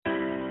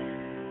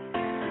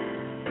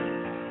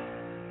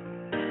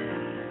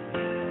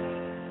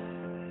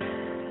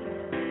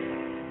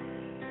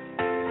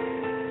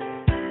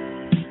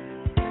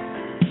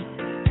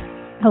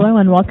Hello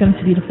and welcome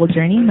to Beautiful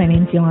Journey. My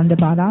name is Yolanda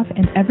Badoff,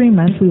 and every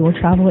month we will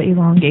travel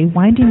along a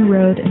winding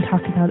road and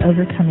talk about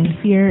overcoming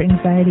fear,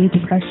 anxiety,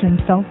 depression,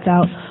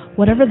 self-doubt,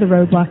 whatever the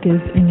roadblock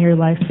is in your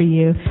life for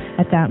you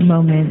at that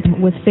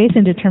moment. With faith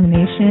and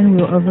determination,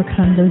 we will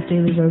overcome those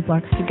daily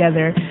roadblocks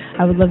together.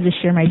 I would love to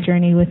share my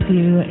journey with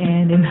you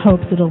and in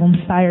hopes it'll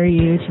inspire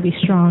you to be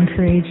strong,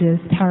 courageous,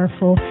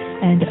 powerful,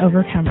 and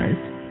overcomers.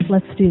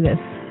 Let's do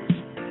this.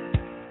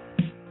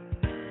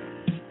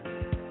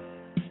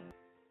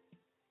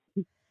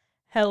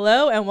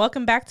 Hello and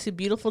welcome back to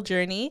Beautiful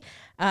Journey.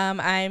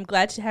 I'm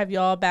glad to have you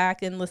all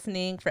back and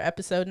listening for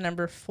episode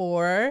number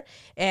 4.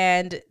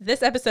 And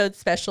this episode's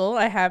special.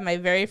 I have my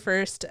very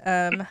first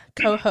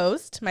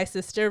co-host, my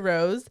sister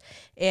Rose,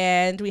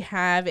 and we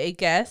have a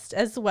guest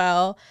as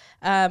well.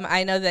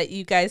 I know that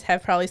you guys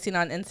have probably seen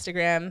on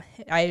Instagram.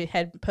 I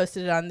had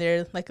posted it on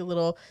there like a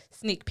little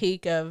sneak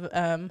peek of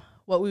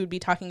what we would be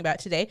talking about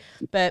today.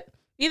 But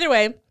either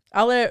way,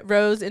 I'll let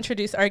Rose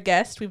introduce our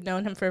guest. We've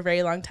known him for a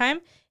very long time.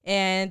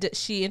 And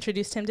she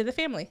introduced him to the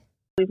family.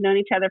 We've known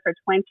each other for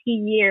 20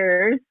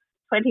 years,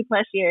 20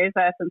 plus years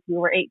since we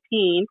were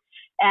 18.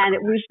 And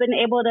we've been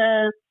able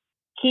to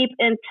keep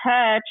in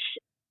touch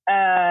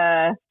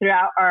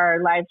throughout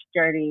our life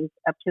journeys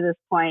up to this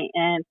point.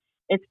 And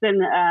it's been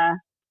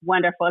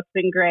wonderful. It's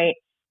been great.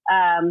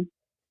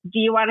 Do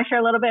you want to share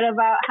a little bit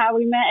about how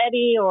we met,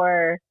 Eddie,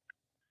 or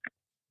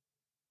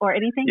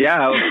anything?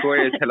 Yeah, of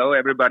course. Hello,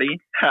 everybody.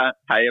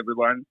 Hi,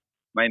 everyone.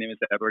 My name is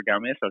Edward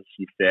Gomez, as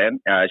she said.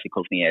 She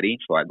calls me Eddie,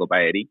 so I go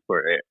by Eddie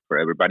for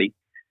everybody.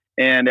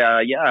 And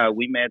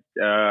we met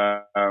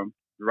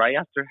right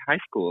after high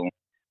school,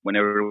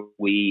 whenever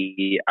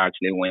we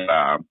actually went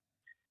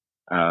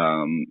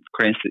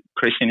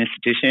Christian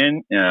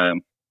institution,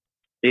 and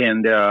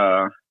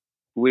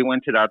we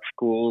went to that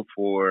school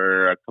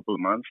for a couple of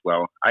months.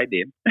 Well, I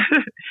did,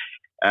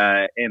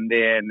 and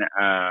then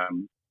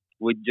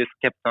we just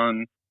kept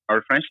on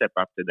our friendship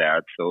after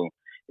that. So.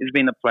 It's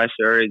been a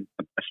pleasure. It's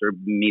a pleasure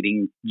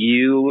meeting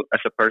you as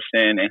a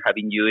person and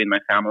having you in my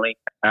family.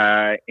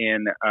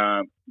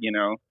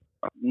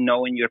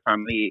 Knowing your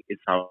family is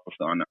also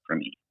an honor for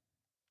me.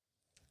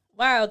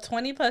 Wow,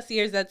 20 plus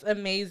years. That's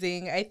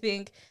amazing. I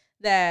think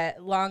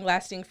that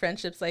long-lasting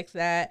friendships like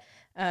that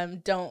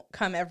don't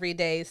come every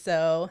day.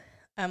 So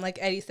like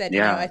Eddie said,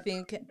 I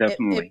think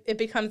it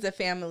becomes a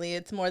family.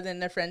 It's more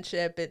than a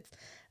friendship. It's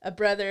a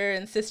brother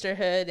and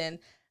sisterhood, and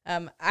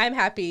I'm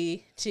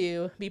happy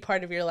to be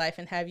part of your life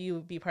and have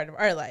you be part of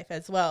our life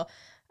as well.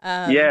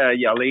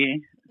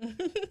 Yali.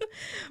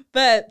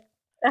 But,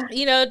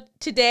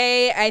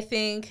 today I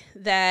think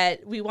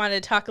that we want to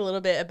talk a little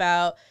bit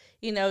about,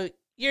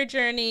 your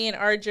journey and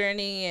our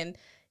journey and,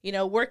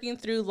 working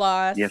through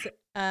loss. Yes.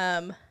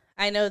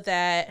 I know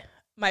that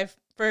my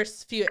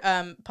first few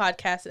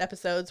podcast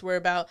episodes were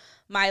about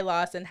my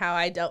loss and how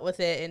I dealt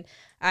with it, and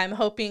I'm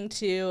hoping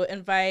to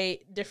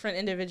invite different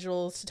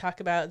individuals to talk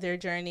about their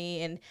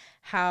journey and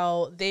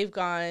how they've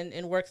gone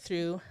and worked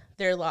through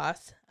their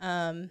loss.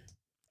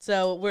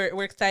 So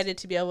we're excited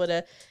to be able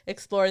to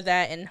explore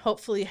that and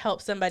hopefully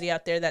help somebody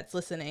out there that's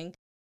listening.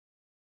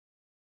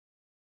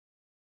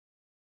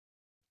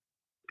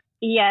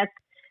 Yes.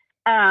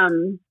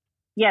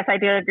 Yes, I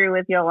do agree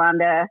with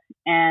Yolanda.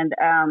 And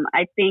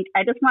I think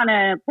I just want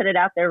to put it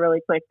out there really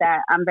quick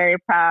that I'm very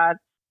proud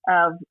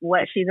of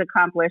what she's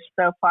accomplished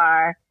so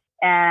far,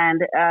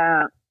 and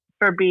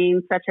for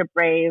being such a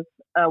brave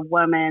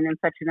woman and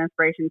such an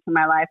inspiration to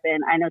my life,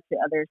 and I know to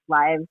others'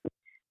 lives,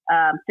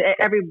 to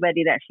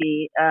everybody that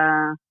she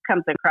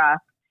comes across.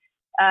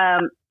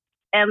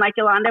 And like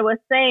Yolanda was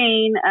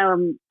saying,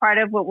 part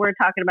of what we're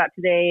talking about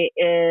today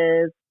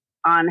is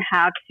on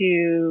how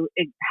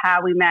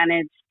we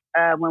manage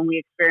when we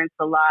experience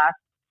the loss,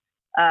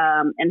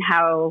 and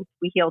how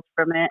we healed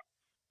from it.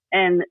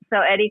 And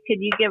so, Eddie, could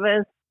you give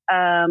us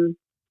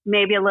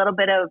maybe a little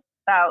bit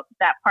about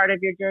that part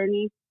of your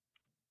journey?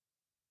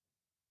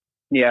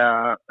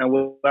 Yeah,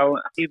 well,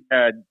 I think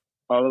that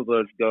all of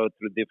us go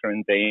through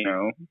different things.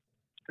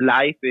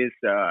 Life is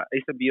a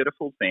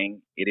beautiful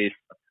thing. It is.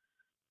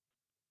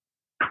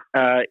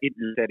 It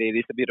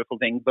is a beautiful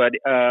thing, but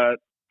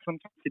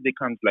sometimes it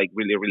becomes like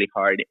really, really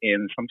hard,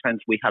 and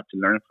sometimes we have to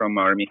learn from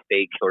our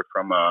mistakes or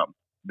from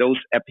those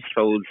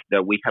episodes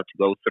that we have to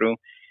go through.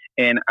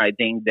 And I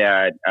think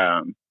that,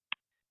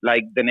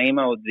 like the name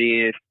of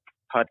this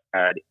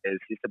podcast is,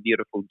 it's a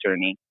beautiful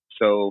journey.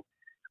 So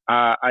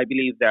I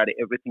believe that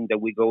everything that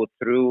we go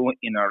through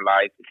in our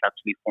life is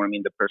actually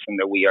forming the person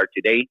that we are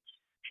today.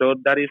 So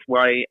that is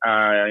why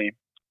I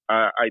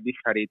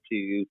decided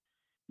to,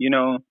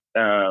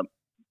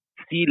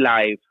 see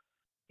life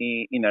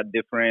in a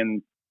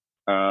different.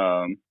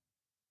 How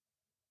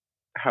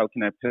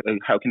can I put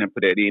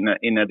it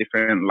in a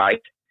different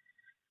light?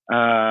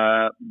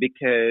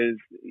 Because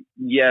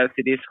yes,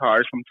 it is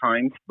hard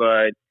sometimes,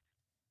 but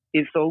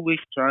it's always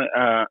trying.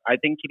 I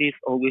think it is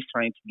always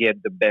trying to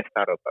get the best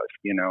out of us,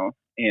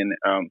 and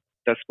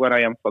that's what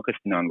I am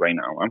focusing on right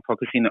now. I'm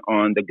focusing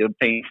on the good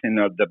things and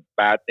the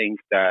bad things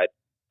that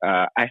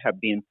I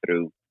have been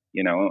through,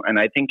 and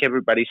I think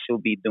everybody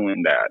should be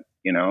doing that.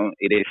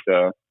 It is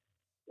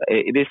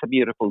a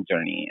beautiful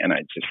journey, and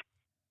I'm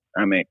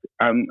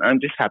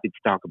just happy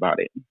to talk about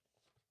it.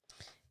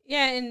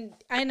 Yeah, and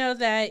I know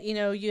that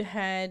you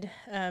had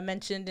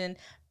mentioned in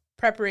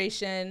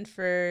preparation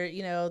for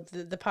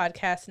the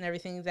podcast and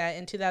everything that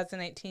in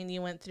 2019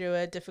 you went through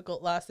a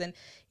difficult loss, and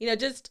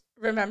just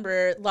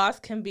remember, loss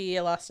can be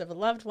a loss of a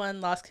loved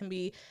one, loss can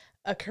be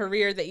a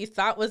career that you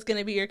thought was going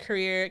to be your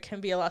career, it can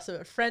be a loss of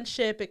a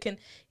friendship, it can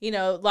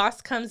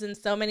loss comes in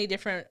so many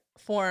different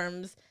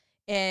forms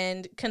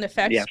and can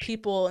affect Yes.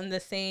 people in the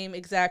same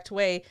exact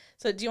way.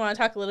 So do you want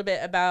to talk a little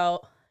bit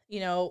about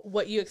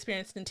what you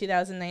experienced in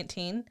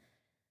 2019?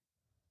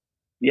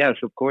 Yes,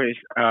 of course.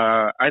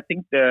 I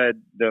think that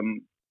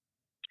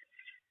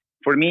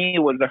for me, it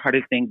was the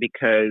hardest thing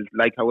because,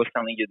 like I was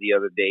telling you the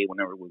other day,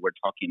 whenever we were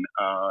talking,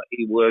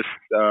 it was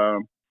a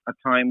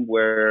time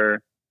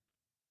where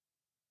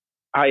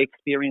I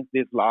experienced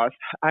this loss.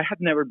 I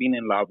had never been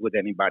in love with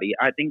anybody.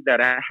 I think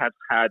that I have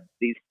had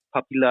this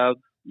puppy love,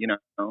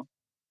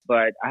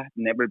 but I had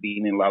never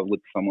been in love with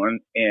someone.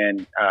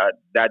 And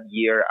that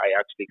year, I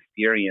actually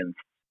experienced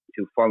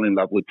to fall in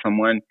love with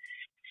someone.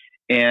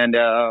 And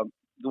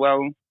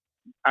well,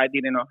 I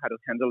didn't know how to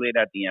handle it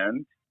at the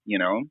end.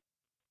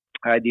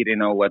 I didn't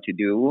know what to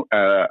do.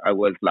 I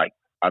was like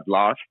at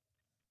loss.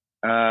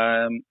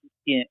 And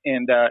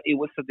it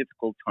was a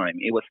difficult time.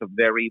 It was a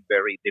very,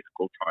 very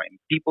difficult time.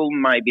 People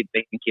might be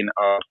thinking,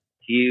 "Oh,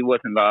 he was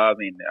in love,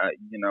 and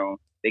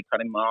they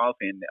cut him off,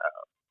 and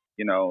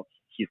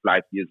his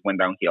life just went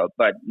downhill."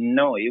 But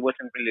no, it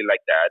wasn't really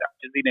like that. I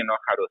just didn't know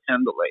how to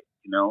handle it.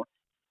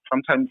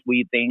 Sometimes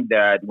we think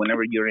that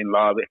whenever you're in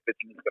love,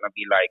 everything is gonna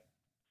be like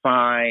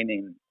fine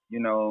and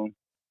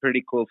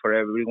pretty cool for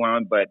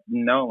everyone. But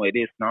no, it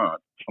is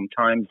not.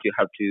 Sometimes you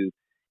have to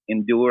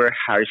endure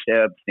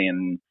hardships,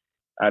 and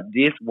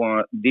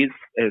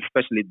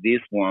especially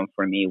this one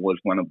for me was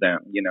one of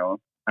them.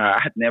 I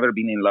had never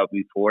been in love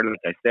before,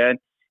 like I said,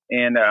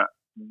 and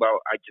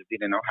well, I just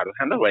didn't know how to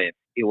handle it.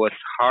 It was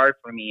hard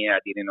for me. I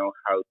didn't know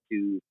how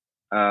to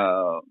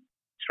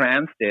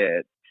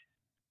transit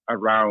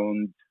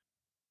around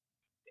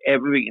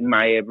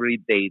my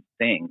everyday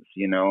things.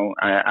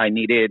 I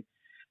needed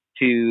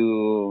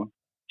to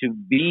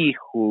be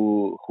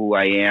who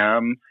I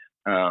am.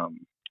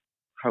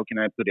 How can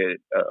I put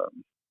it?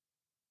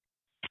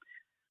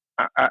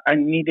 I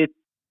needed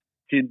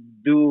to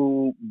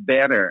do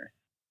better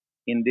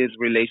in this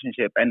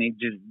relationship, and it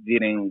just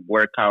didn't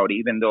work out.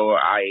 Even though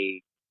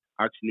I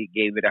actually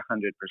gave it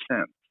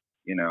 100%,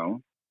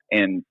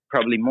 and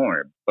probably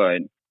more.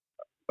 But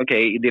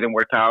okay, it didn't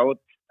work out,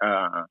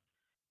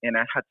 and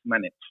I had to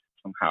manage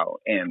somehow,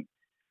 and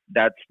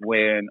that's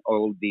when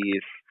all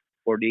this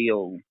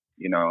ordeal,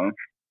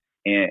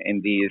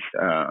 and this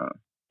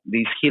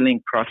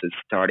healing process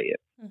started.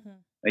 Mm-hmm.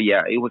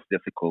 Yeah, it was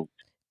difficult.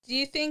 Do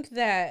you think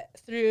that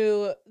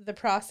through the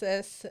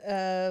process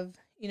of,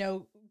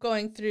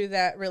 going through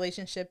that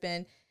relationship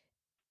and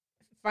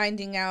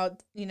finding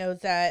out,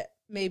 that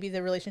maybe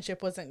the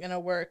relationship wasn't going to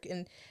work,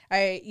 and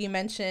you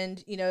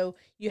mentioned, you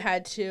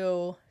had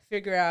to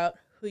figure out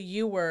who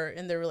you were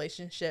in the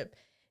relationship.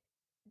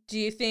 Do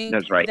you think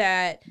That's right.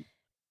 that,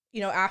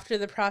 after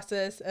the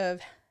process of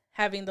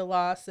having the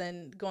loss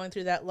and going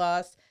through that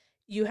loss,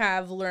 you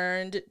have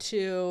learned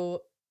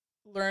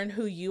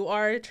who you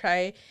are,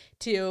 try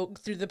to,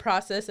 through the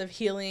process of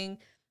healing,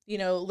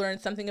 learn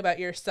something about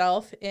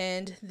yourself,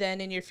 and then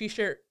in your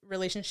future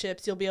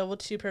relationships, you'll be able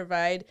to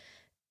provide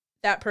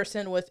that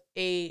person with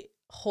a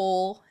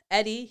whole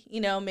Eddie?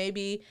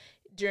 Maybe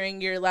during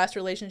your last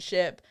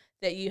relationship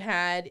that you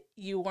had,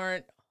 you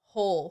weren't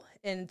whole,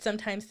 and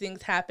sometimes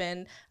things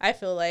happen. I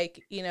feel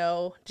like,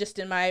 just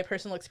in my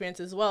personal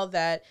experience as well,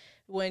 that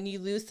when you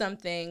lose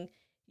something,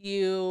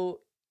 you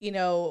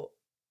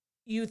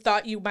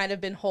thought you might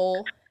have been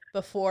whole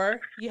before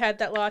you had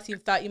that loss. You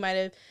thought you might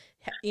have,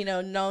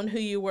 known who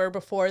you were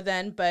before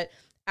then, but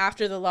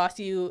after the loss,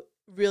 you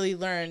really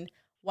learn,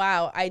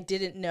 wow, I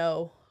didn't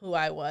know who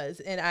I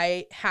was, and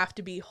I have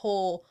to be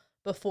whole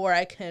before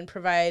I can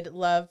provide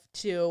love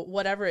to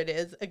whatever it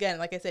is. Again,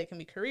 like I said, it can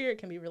be career, it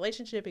can be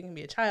relationship, it can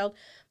be a child,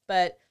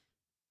 but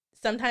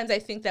sometimes I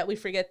think that we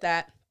forget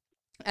that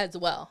as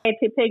well.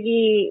 To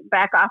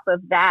piggyback off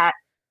of that,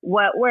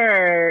 what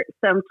were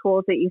some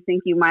tools that you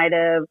think you might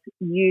have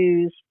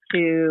used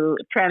to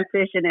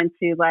transition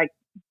into like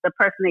the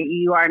person that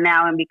you are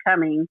now and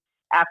becoming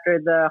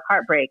after the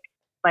heartbreak?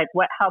 Like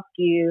what helped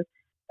you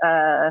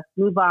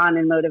move on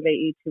and motivate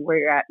you to where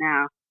you're at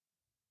now?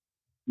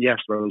 Yes,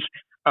 Rose.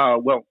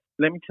 Well,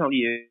 let me tell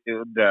you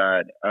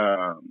that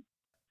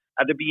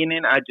at the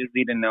beginning, I just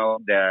didn't know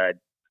that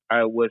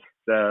I was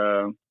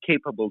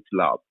capable to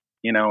love.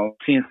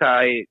 Since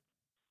I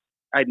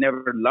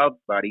never loved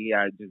body,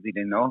 I just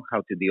didn't know how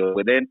to deal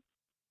with it,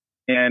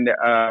 and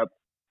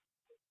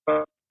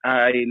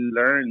I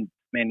learned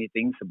many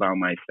things about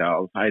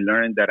myself. I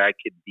learned that I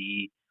could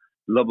be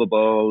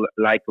lovable,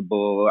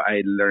 likable.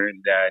 I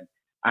learned that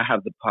I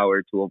have the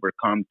power to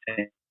overcome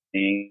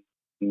things,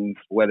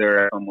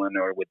 whether someone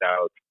or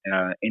without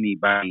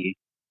anybody.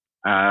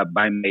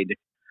 by made.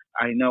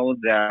 I know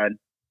that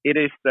it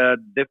is a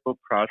difficult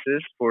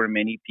process for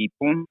many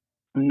people.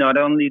 Not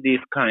only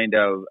these kind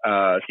of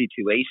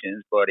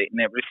situations, but in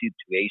every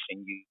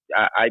situation,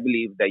 I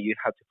believe that you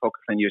have to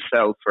focus on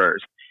yourself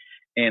first,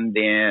 and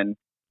then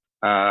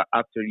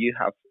after you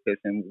have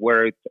focused and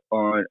worked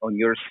on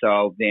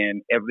yourself,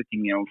 then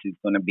everything else is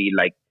going to be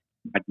like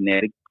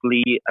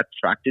magnetically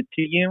attracted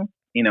to you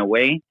in a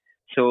way.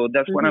 So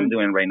that's what I'm Mhm.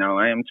 doing right now.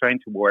 I am trying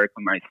to work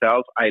on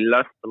myself. I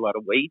lost a lot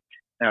of weight.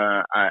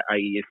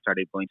 I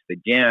started going to the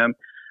gym.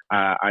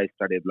 I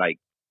started like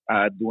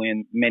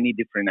doing many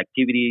different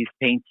activities,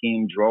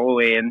 painting,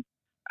 drawing,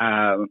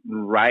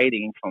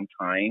 writing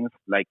sometimes.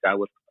 Like I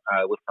was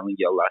telling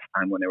you last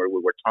time whenever we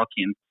were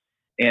talking,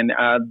 and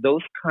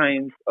those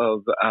kinds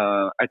of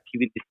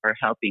activities are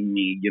helping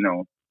me,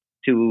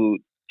 to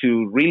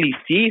really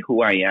see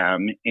who I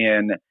am.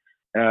 And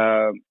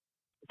uh,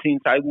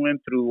 since I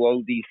went through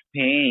all this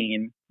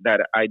pain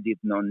that I did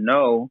not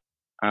know,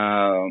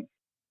 uh,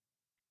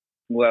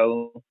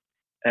 well,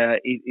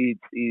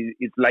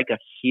 it's like a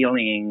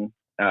healing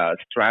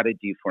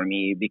strategy for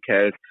me,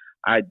 because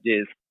I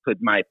just put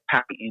my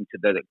pack into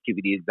the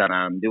activities that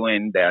I'm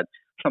doing, that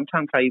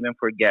sometimes I even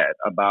forget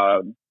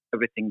about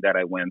everything that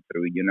I went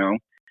through,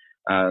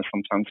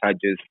 sometimes I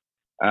just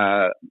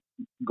uh,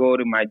 go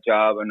to my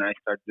job and I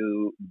start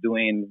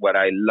doing what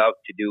I love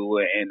to do,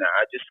 and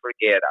I just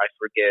forget. I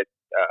forget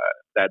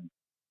that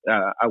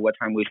at what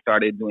time we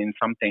started doing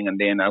something, and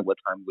then at what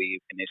time we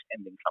finished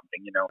ending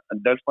something.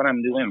 And that's what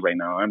I'm doing right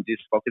now. I'm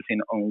just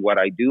focusing on what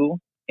I do,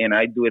 and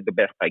I do it the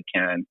best I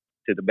can,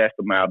 to the best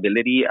of my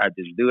ability. I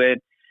just do it,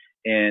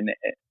 and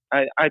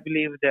I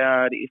believe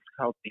that it's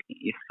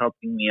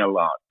helping me a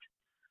lot.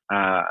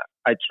 uh,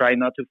 I try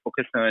not to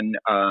focus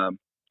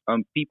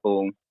on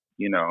people,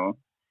 you know,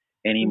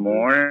 Mhm.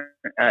 anymore.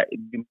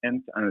 It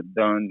depends.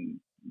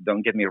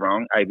 Don't get me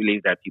wrong. I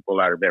believe that people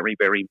are very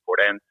very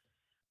important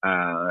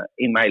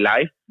in my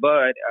life,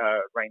 but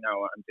right now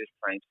I'm just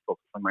trying to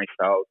focus on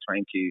myself,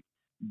 trying to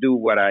do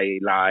what I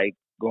like,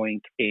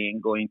 going skiing,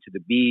 going to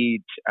the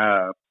beach,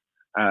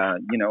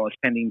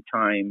 spending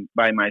time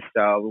by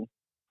myself,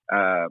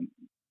 um,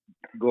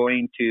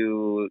 going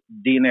to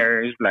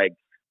dinners like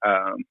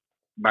um,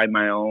 by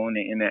my own,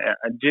 and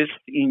just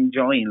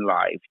enjoying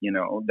life.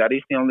 That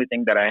is the only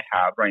thing that I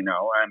have right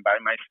now. I'm by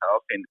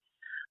myself, and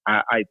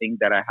I think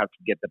that I have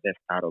to get the best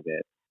out of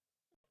it.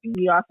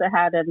 You also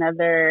had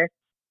another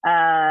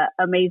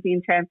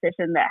amazing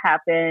transition that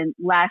happened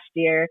last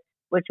year,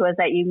 which was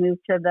that you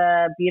moved to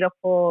the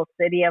beautiful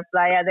city of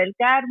Playa del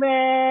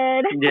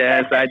Carmen.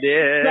 Yes, I so,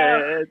 did.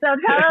 so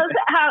tell us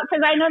how,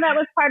 because I know that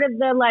was part of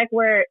the like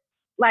where,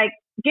 like,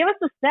 give us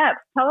the steps.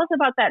 Tell us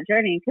about that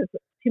journey, because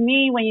to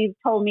me, when you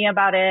told me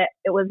about it,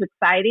 it was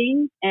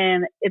exciting,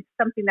 and it's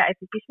something that I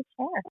think you should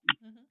share.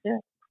 Mhm. Yeah.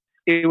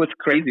 It was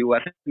crazy,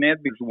 wasn't it?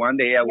 Because one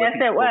day I was Yes,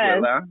 in it was.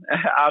 Coahuila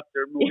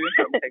after moving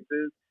from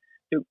Texas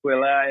to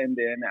Coahuila, and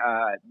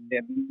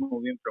then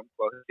moving from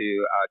Coahuila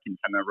to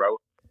Quintana Roo.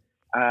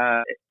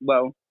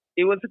 Well,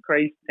 it was a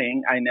crazy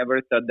thing. I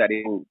never thought that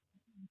it would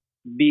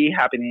be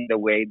happening the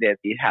way that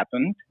it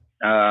happened.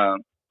 Uh,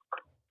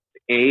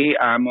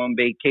 I'm on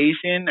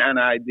vacation, and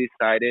I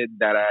decided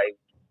that I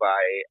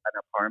buy an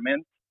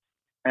apartment.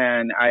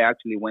 And I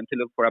actually went to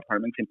look for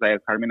apartments in Playa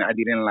del Carmen. I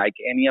didn't like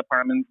any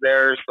apartments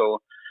there,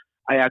 so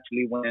I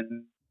actually went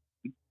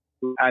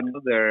to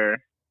another.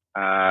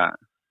 Uh,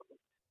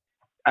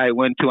 I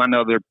went to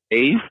another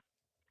place,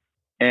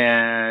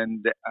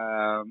 and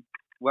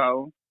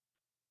well,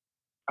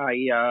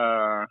 I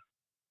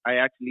I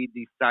actually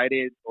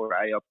decided, or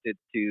I opted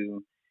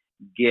to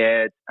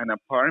get an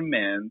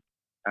apartment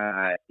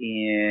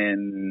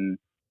in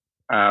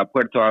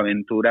Puerto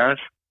Aventuras.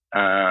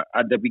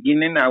 At the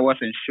beginning, I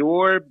wasn't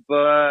sure,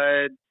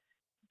 but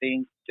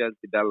things just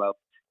developed.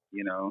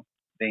 You know,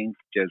 things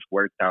just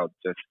worked out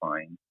just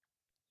fine.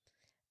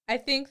 I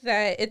think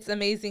that it's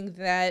amazing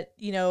that,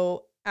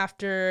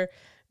 after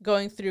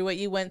going through what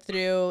you went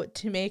through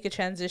to make a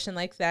transition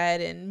like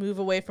that and move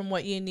away from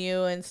what you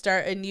knew and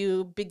start a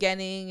new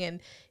beginning.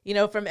 And,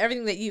 from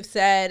everything that you've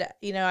said,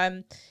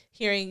 I'm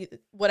hearing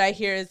what I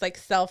hear is like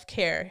self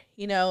care.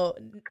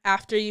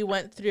 After you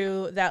went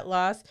through that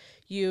loss,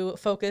 you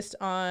focused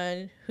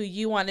on who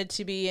you wanted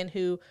to be and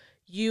who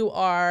you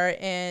are.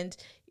 And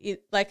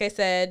like I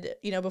said,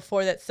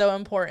 before, that's so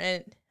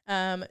important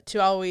to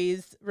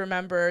always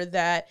remember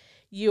that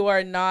you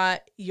are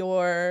not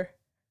your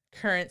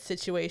current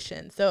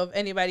situation. So if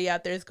anybody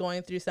out there is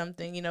going through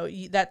something,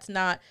 that's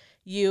not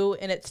you,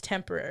 and it's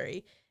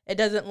temporary. It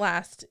doesn't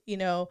last,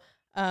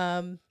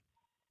 Um,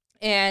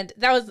 and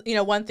that was,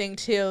 one thing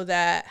too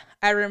that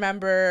I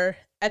remember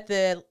at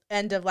the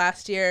end of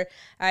last year.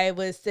 I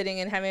was sitting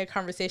and having a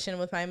conversation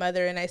with my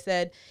mother, and I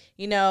said,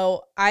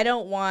 I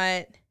don't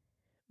want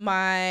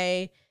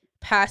my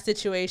past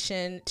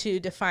situation to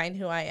define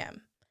who I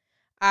am.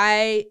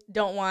 I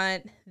don't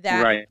want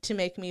that Right. to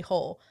make me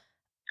whole.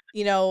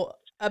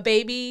 A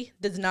baby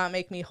does not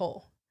make me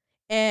whole.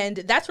 And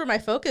that's where my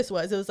focus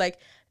was. It was like,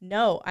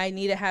 no, I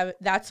need to have,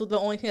 that's the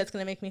only thing that's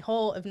going to make me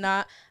whole. If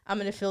not, I'm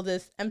going to feel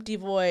this empty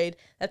void.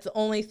 That's the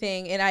only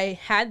thing. And I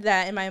had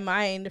that in my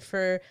mind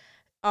for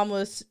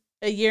almost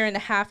a year and a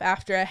half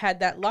after I had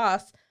that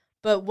loss.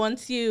 But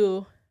once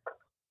you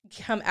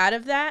come out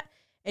of that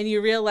and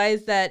you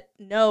realize that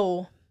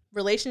no,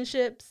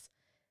 relationships,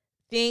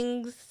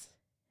 things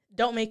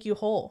don't make you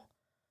whole.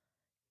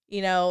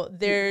 You know,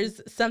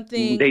 there's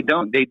something They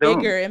don't.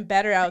 bigger and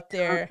better out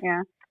there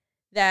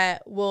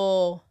that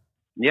will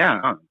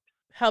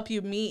help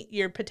you meet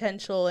your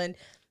potential, and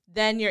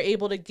then you're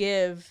able to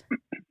give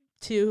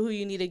to who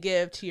you need to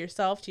give, to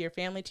yourself, to your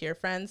family, to your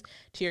friends,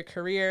 to your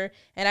career.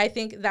 And I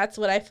think that's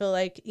what I feel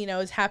like, you know,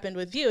 has happened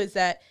with you, is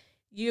that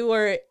you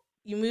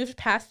moved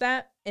past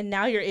that, and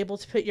now you're able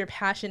to put your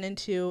passion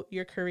into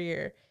your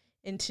career,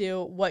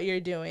 into what you're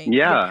doing,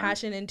 your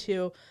passion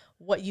into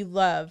what you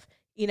love,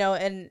 you know.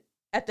 And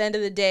at the end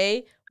of the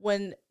day,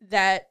 when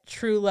that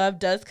true love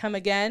does come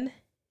again,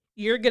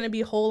 you're going to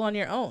be whole on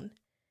your own,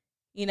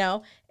 you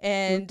know.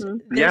 And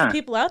there's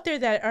people out there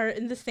that are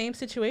in the same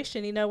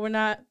situation. You know, we're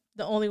not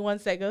the only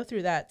ones that go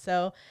through that.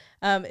 So,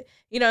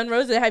 you know, and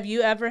Rosa, have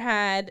you ever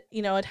had,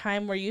 you know, a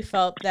time where you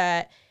felt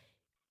that,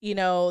 you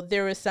know,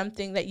 there was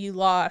something that you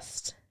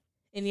lost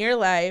in your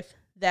life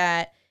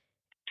that,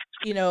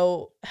 you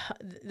know,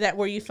 that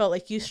where you felt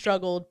like you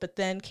struggled, but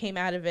then came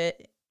out of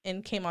it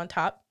and came out on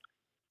top?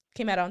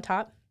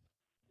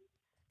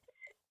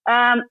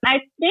 I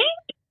think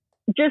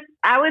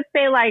I would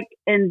say, like,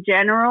 in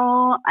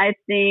general, I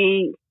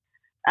think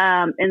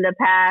in the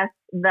past,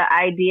 the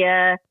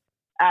idea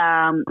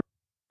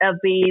of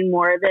being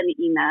more than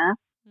enough,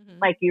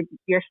 like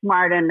you're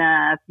smart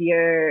enough,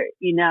 you're,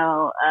 you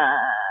know,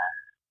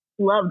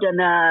 loved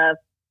enough,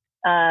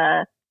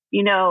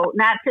 you know,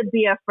 not to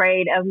be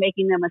afraid of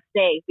making a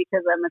mistake,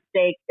 because a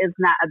mistake is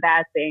not a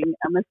bad thing.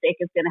 A mistake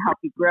is going to help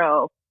you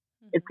grow.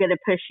 It's going to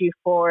push you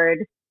forward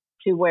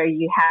to where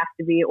you have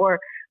to be, or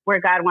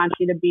where God wants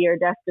you to be, or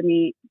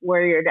destiny,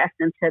 where you're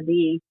destined to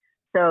be.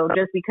 So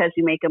just because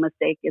you make a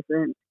mistake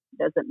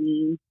doesn't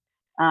mean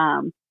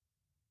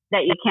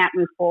that you can't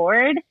move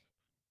forward.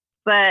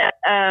 But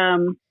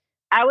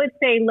I would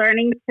say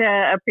learning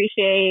to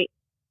appreciate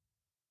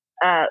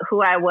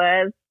who I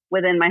was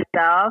within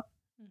myself,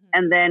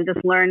 and then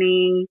just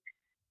learning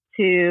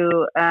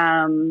to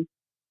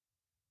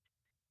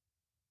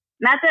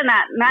not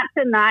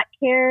to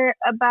care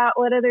about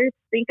what others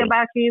think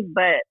about you,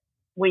 but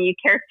when you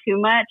care too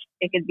much,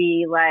 it could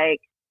be like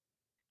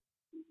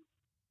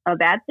a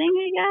bad thing,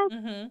 I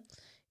guess.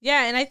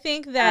 Yeah, and I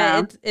think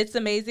that it's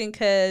amazing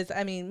because,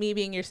 I mean, me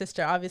being your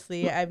sister,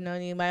 obviously, I've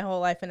known you my whole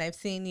life, and I've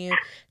seen you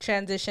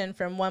transition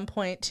from one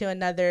point to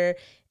another,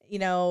 you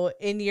know,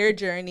 in your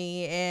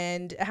journey,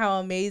 and how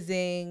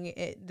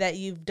amazing that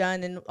you've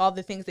done and all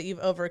the things that you've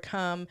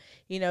overcome,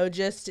 you know,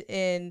 just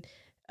in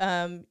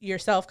your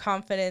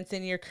self-confidence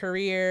in your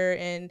career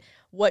and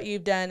what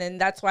you've done. And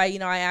that's why, you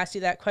know, I asked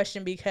you that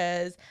question,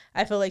 because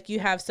I feel like you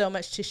have so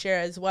much to share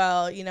as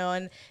well, you know.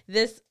 And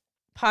this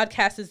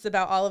podcast is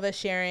about all of us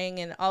sharing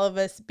and all of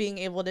us being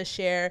able to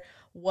share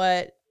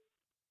what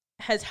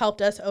has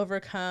helped us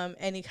overcome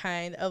any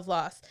kind of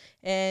loss.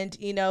 And,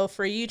 you know,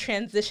 for you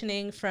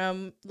transitioning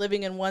from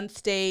living in one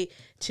state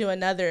to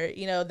another,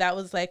 you know, that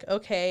was like,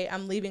 okay,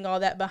 I'm leaving all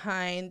that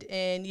behind,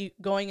 and you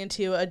going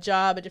into a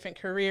job, a different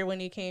career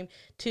when you came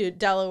to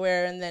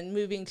Delaware, and then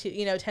moving to,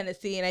 you know,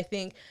 Tennessee. And I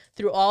think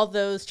through all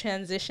those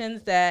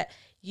transitions that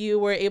you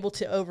were able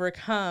to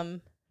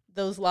overcome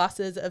those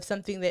losses of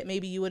something that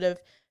maybe you would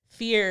have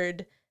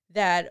feared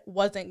that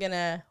wasn't going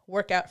to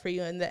work out for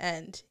you in the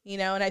end, you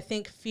know. And I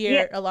think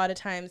fear a lot of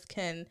times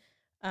can,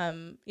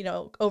 you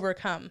know,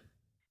 overcome.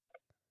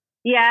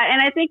 Yeah.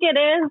 And I think it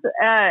is,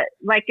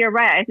 like, you're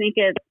right. I think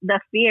it's the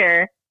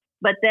fear,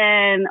 but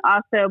then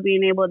also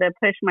being able to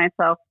push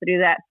myself through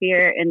that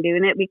fear and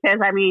doing it, because,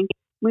 I mean,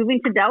 moving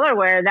to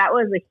Delaware, that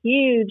was a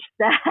huge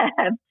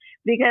step,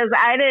 because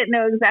I didn't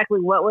know exactly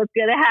what was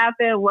going to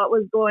happen, what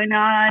was going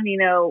on, you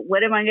know,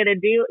 what am I going to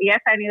do? Yes,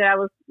 I knew that I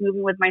was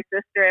moving with my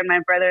sister and my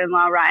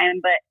brother-in-law, Ryan,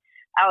 but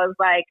I was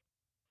like,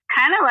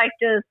 kind of like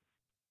just,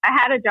 I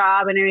had a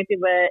job and everything,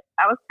 but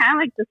I was kind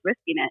of like just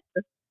risking it,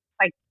 just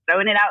like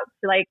throwing it out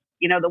to, like,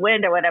 you know, the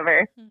wind or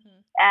whatever.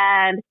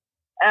 And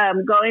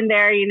going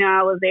there, you know,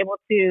 I was able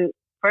to,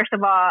 first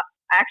of all,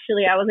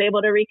 actually, I was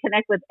able to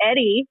reconnect with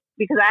Eddie,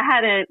 because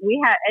Eddie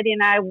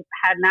and I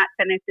had not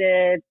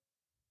connected,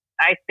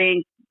 I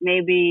think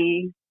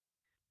maybe,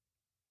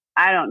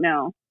 I don't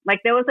know. Like,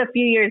 there was a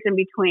few years in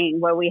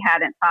between where we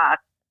hadn't talked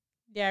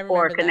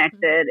or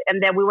connected.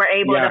 And then we were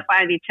able to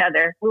find each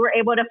other. We were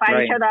able to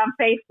find each other on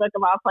Facebook,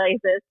 of all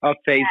places. On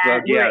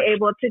Facebook, and we were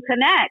able to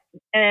connect.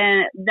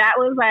 And that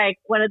was like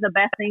one of the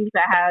best things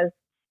that has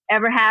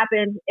ever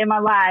happened in my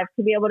life,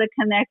 to be able to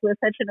connect with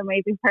such an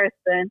amazing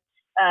person,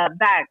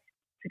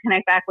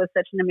 connect back with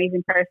such an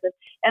amazing person.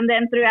 And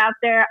then throughout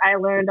there, I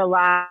learned a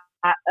lot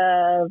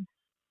of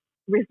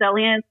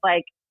resilience,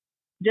 like,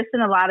 just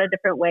in a lot of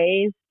different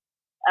ways.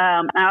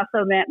 I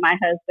also met my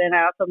husband.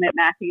 I also met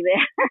Matthew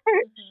there.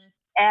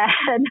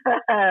 And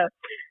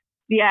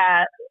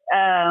Yeah.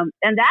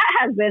 And that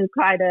has been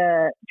quite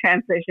a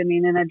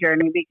transitioning and a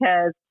journey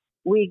because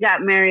we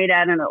got married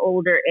at an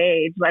older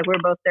age. Like we're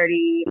both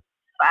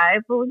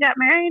 35 when we got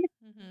married,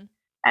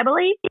 I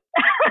believe.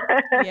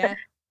 Yeah.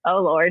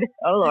 Oh Lord.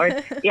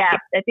 Yeah.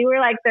 I think we were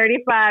like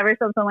 35 or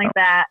something like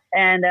that.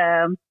 And,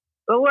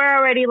 but we're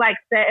already like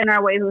set in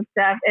our ways and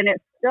stuff. And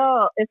it's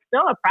still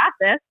a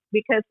process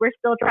because we're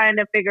still trying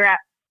to figure out,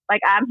 like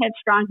I'm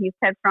headstrong, he's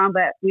headstrong,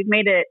 but we've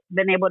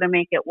been able to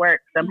make it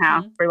work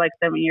somehow for like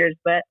 7 years.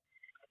 But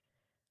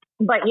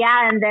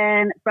yeah. And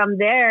then from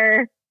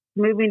there,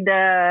 moving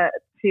to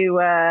Tennessee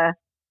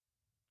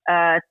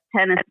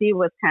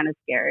was kind of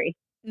scary.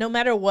 No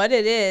matter what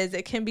it is,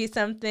 it can be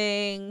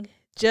something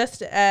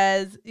just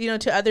as,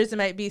 to others it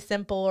might be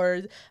simple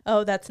or,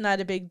 oh, that's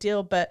not a big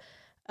deal. But,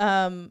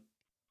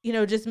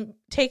 just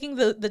taking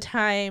the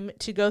time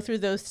to go through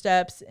those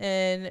steps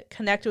and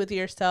connect with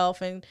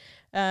yourself and,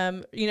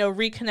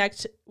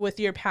 reconnect with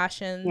your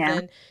passions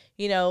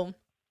and,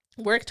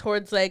 work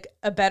towards like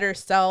a better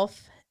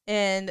self.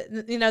 And,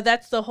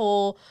 that's the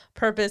whole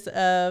purpose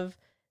of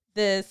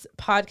this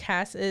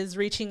podcast is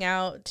reaching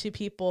out to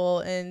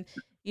people and,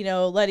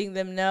 letting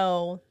them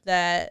know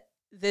that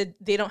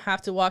they don't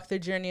have to walk their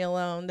journey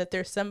alone, that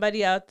there's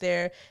somebody out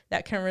there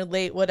that can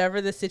relate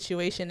whatever the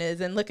situation is.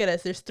 And look at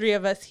us, there's 3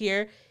 of us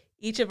here.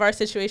 Each of our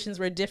situations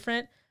were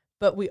different,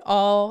 but we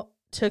all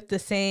took the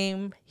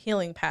same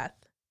healing path.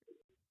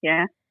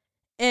 Yeah.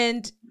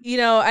 And,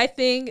 I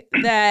think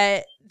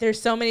that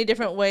there's so many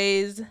different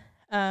ways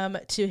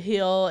to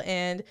heal.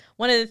 And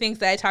one of the things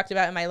that I talked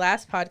about in my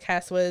last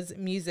podcast was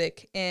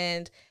music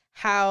and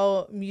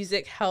how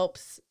music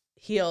helps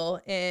heal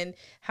and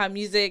how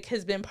music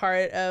has been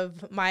part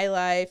of my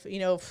life,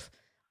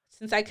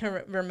 since I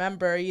can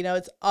remember,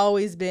 it's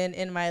always been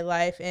in my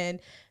life, and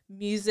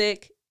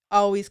music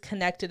always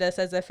connected us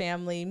as a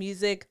family.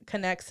 Music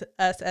connects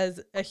us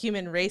as a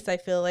human race. I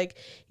feel like,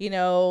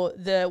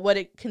 what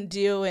it can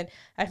do. And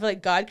I feel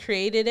like God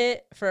created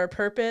it for a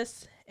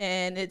purpose,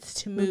 and it's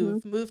to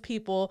move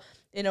people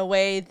in a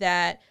way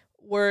that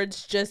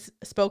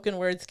spoken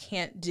words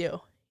can't do.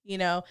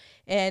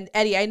 And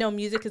Eddie, I know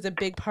music is a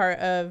big part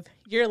of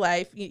your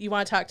life. You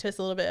want to talk to us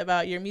a little bit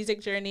about your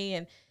music journey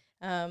and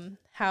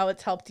how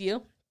it's helped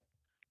you?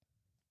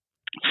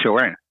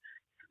 Sure.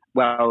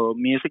 Well,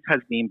 music has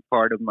been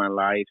part of my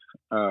life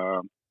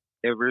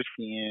ever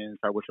since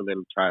I was a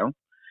little child.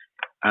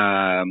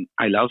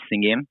 I love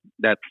singing.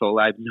 That's all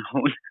I've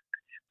known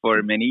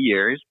for many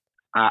years.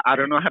 I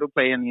don't know how to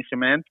play an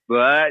instrument,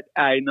 but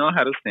I know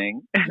how to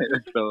sing,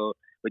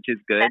 which is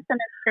good. That's an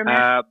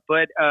instrument.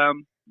 But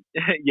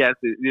yes,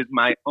 it is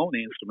my own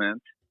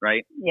instrument,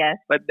 right? Yes.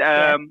 But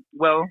definitely,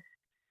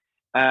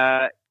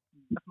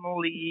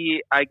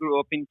 I grew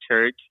up in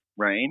church,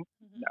 right?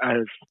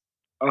 As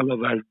all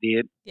of us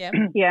did. Yeah.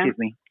 Yeah. Excuse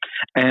me.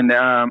 And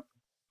I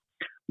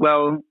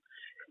know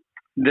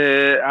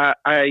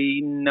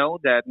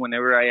that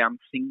whenever I am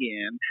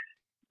singing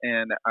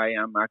and I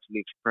am actually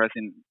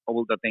expressing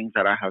all the things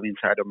that I have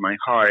inside of my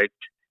heart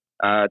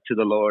to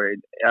the Lord,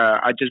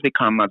 I just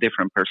become a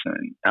different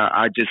person.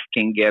 I just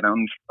can get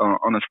on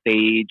a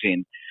stage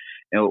and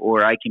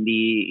or I can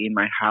be in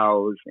my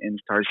house and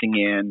start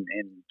singing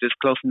and just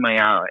closing my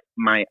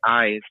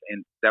eyes,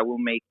 and that will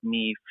make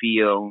me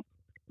feel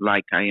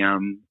like I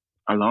am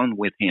alone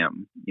with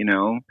Him,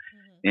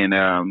 And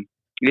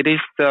it is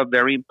a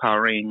very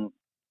empowering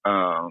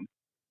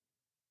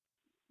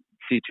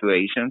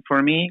situation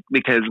for me,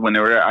 because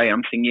whenever I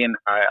am singing,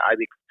 I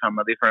become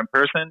a different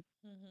person.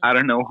 I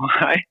don't know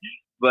why,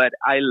 but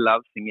I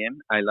love singing.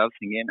 I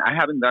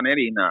haven't done it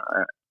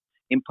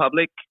in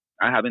public.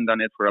 I haven't done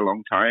it for a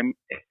long time.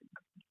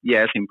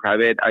 Yes, in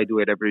private, I do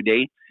it every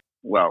day.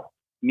 Well,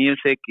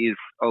 music is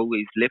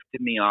always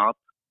lifting me up.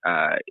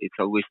 It's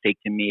always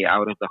taking me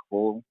out of the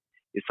hole.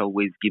 It's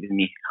always giving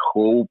me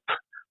hope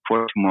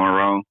for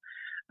tomorrow.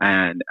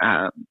 And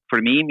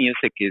for me,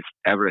 music is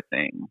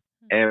everything,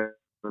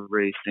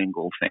 every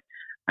single thing.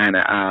 And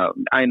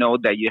I know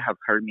that you have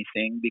heard me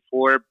sing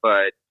before,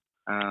 but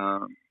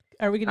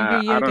are we going to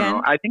hear you I again? don't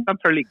know. I think I'm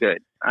fairly good.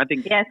 I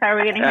think. Yes, are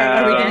we going to hear you?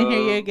 Are we going to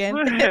hear you again?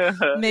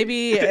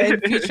 Maybe in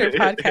future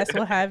podcasts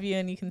we'll have you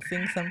and you can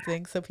sing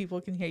something so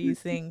people can hear you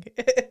sing.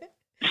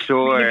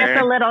 Sure.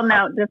 Just a little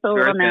note. Just a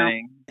little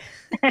note.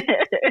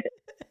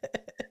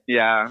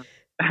 Yeah.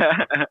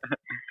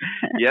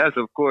 Yes,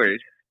 of course.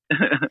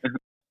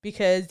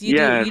 Because you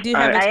do have a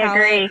talent. I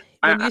agree.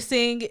 When you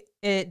sing,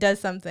 it does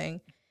something.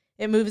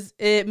 It moves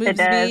me,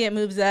 it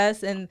moves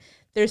us, and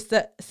there's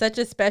such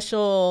a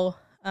special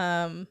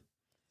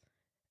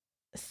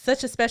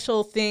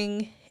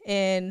thing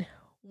in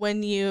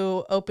when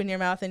you open your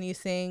mouth and you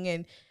sing,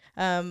 and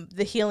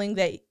the healing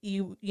that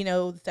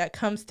that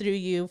comes through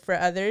you for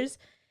others.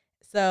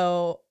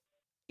 So,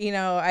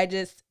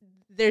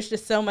 there's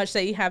just so much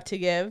that you have to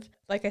give.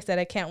 Like I said,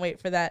 I can't wait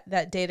for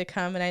that day to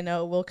come, and I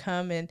know it will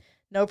come, and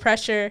no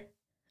pressure,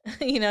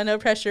 no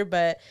pressure,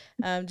 but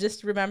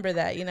just remember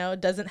that,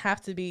 it doesn't have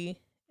to be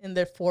in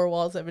the 4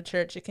 walls of a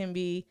church. It can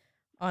be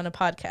on a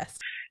podcast.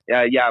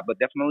 Yeah, but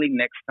definitely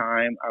next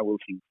time I will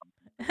sing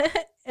something.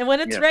 And when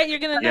it's Yes. right, you're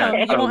gonna know.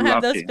 Yeah, You I would won't have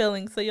love those to.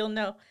 feelings, so you'll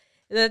know.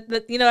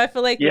 That you know, I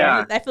feel like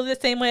Yeah. I feel the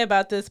same way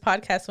about this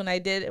podcast. When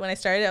I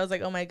started, I was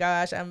like, oh my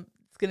gosh,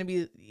 it's gonna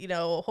be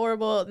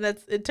horrible. And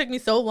it took me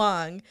so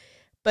long,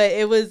 but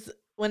it was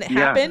when it Yeah.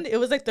 happened, it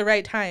was like the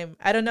right time.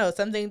 I don't know,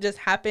 something just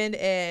happened,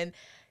 and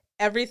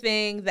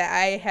everything that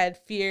I had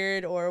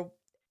feared or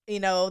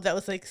that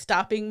was like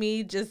stopping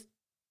me just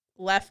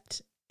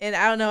left. And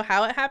I don't know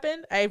how it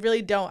happened. I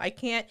really don't. I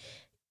can't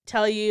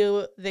tell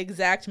you the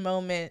exact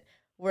moment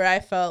where I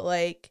felt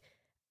like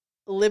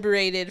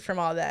liberated from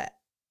all that.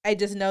 I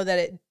just know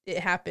that it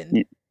happened,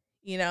 Y-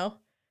 you know?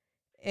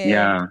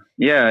 And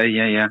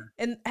Yeah.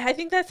 and I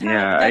think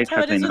Yeah, I that's how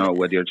it exactly is with know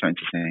what you're trying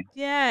to say.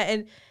 yeah,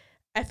 and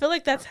I feel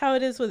like that's how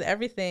it is with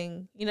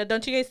everything.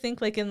 Don't you guys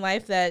think like in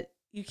life that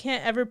you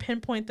can't ever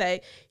pinpoint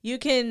that you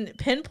can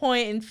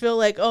pinpoint and feel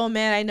like, oh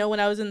man, I know when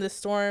I was in the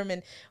storm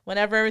and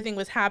whenever everything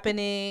was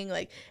happening,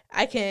 like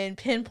I can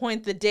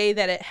pinpoint the day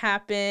that it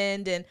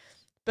happened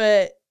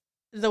but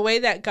the way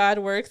that God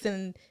works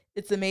and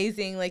it's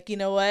amazing, like you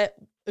know what?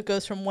 It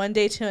goes from one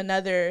day to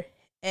another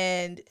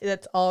and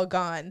that's all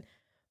gone.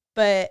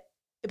 But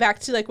back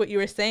to like what you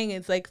were saying,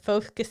 it's like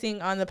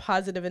focusing on the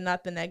positive and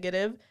not the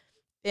negative.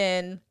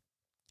 And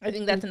I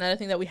think that's another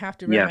thing that we have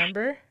to Yes.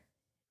 remember,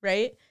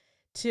 right?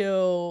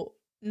 To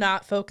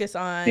not focus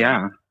on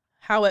Yeah.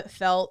 how it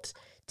felt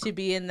to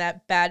be in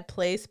that bad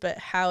place, but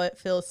how it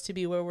feels to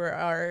be where we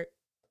are,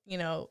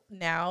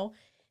 now.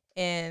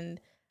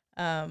 And,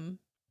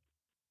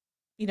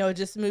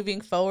 just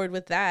moving forward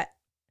with that.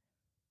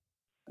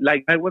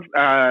 Like I was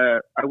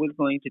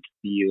going to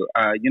tell you,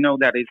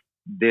 that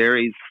there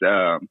is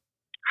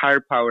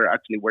higher power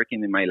actually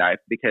working in my life,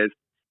 because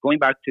going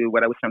back to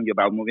what I was telling you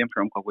about moving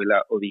from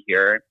Coahuila over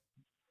here,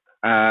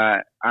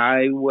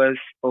 I was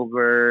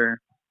over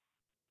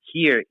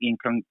here in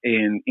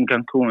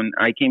Cancun.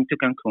 I came to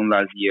Cancun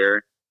last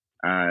year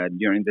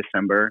during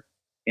December,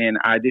 and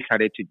I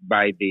decided to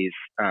buy this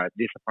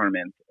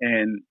apartment,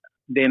 and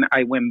then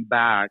I went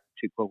back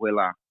to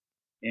Coahuila.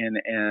 And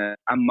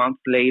a month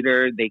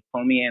later, they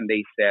called me and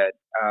they said,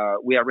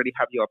 "We already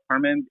have your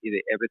apartment.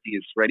 Everything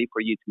is ready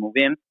for you to move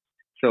in.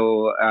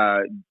 So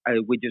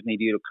we just need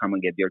you to come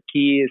and get your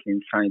keys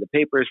and sign the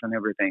papers and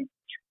everything."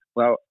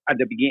 Well, at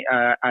the begin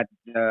at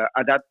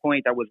that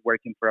point, I was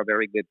working for a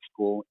very good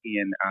school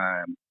in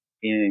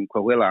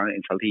Coahuila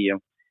in Saltillo,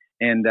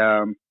 and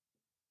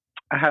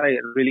I had a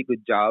really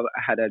good job.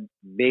 I had a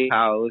big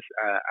house.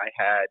 I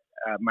had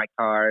my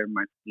car,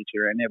 my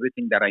furniture, and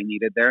everything that I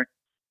needed there.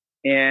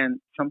 And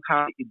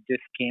somehow it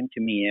just came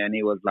to me, and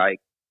it was like,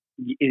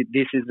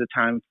 "This is the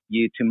time for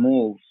you to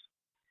move."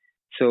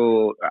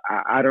 So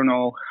I don't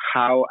know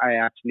how I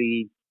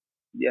actually,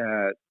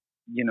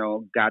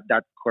 got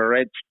that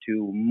courage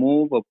to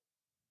move over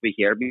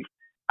here, because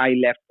I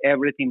left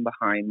everything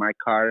behind: my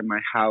car,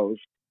 my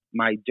house,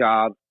 my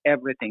job,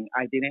 everything.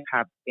 I didn't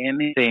have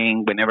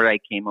anything whenever I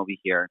came over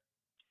here.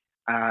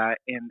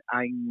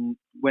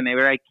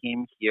 Whenever I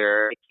came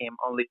here, I came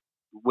only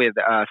with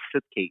a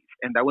suitcase,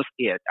 and that was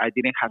it. I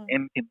didn't have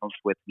anything else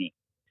with me.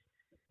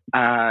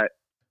 Uh,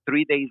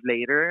 3 days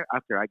later,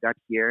 after I got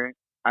here,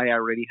 I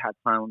already had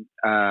found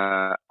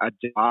a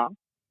job,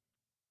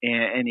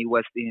 and it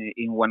was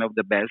in one of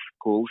the best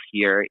schools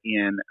here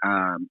in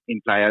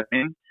Playa del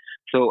Carmen.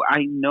 So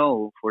I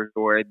know for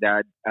sure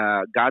that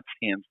God's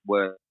hands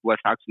was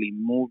actually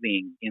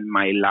moving in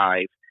my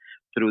life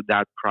through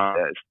that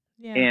process.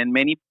 Yeah. And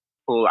many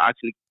people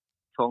actually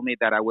told me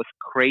that I was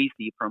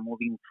crazy for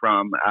moving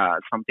from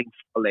something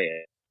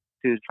solid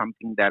to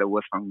something that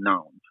was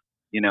unknown.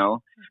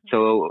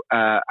 So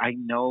I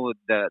know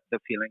the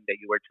feeling that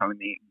you were telling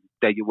me,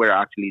 that you were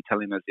actually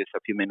telling us just a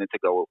few minutes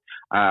ago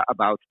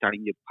about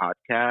starting your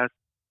podcast.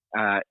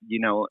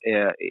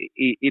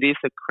 It is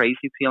a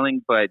crazy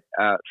feeling, but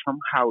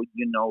somehow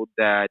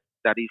that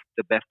is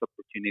the best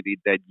opportunity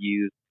that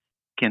you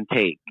can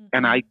take.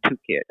 And I took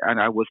it, and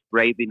I was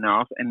brave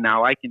enough, and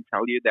now I can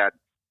tell you that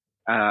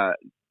uh,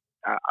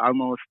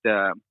 almost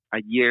a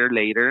year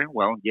later,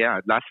 well, yeah,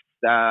 last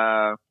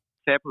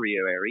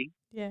February,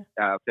 Yeah.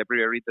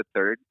 February the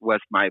 3rd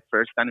was my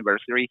first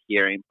anniversary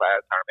here in Playa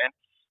del Carmen.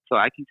 So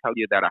I can tell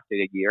you that after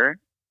a year,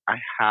 I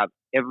have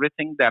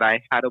everything that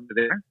I had over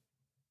there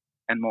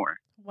and more.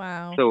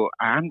 Wow. So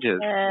I'm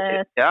just,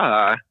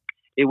 yeah,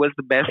 it was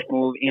the best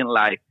move in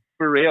life.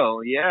 For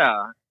real, yeah.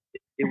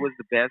 It was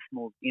the best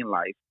move in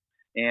life.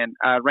 And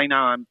right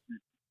now, I'm,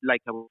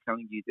 like I was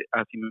telling you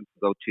a few minutes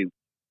ago too,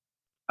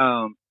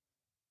 um,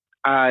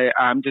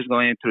 I'm just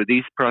going through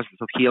this process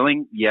of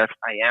healing. Yes,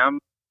 I am,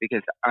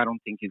 because I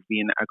don't think it's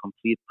been a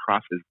complete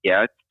process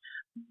yet.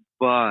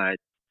 But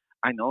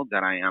I know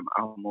that I am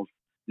almost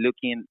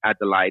looking at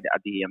the light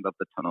at the end of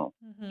the tunnel,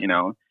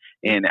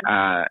 and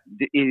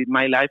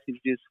my life is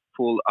just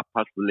full of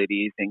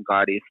possibilities, and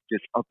God is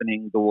just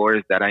opening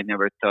doors that I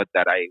never thought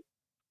that I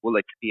will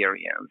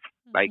experience.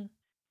 Like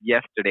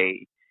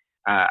yesterday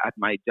at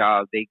my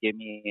job, they gave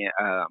me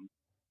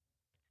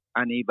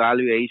an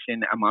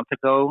evaluation a month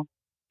ago,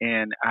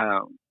 and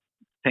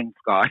thanks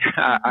God,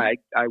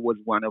 I was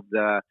one of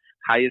the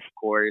highest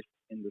scores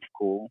in the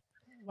school.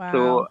 So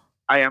Wow.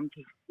 I am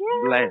just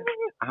blessed.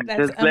 I'm That's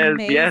just blessed.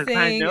 Yes,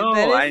 amazing.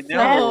 That I is Yes,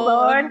 know. so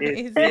Lord. It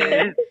amazing. is.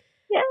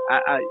 Yes.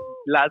 I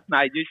last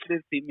night you should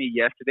have seen me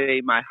yesterday.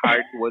 My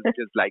heart was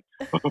just like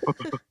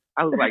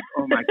I was like,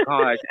 oh my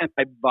gosh. And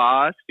my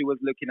boss, she was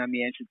looking at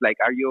me and she's like,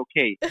 are you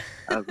okay?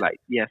 I was like,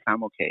 yes,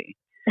 I'm okay.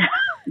 And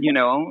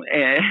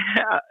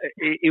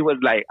it was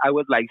like I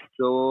was like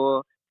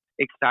so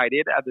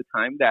excited at the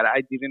time that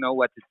I didn't know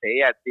what to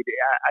say. I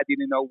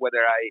didn't know whether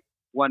I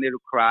wanted to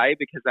cry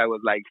because I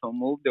was like so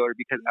moved or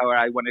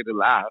I wanted to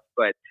laugh,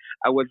 but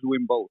I was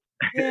doing both.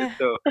 Yeah.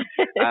 So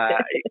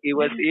it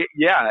was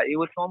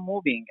so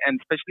moving, and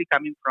especially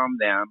coming from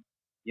them,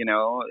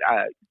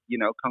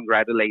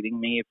 congratulating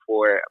me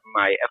for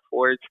my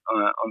efforts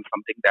on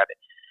something that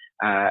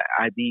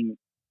I've been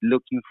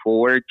looking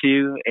forward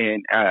to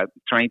and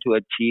trying to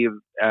achieve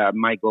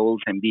my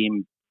goals and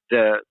being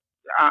the.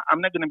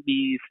 I'm not going to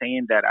be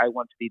saying that I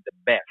want to be the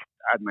best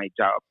at my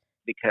job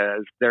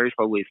because there is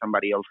always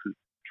somebody else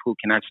who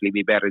can actually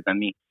be better than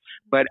me.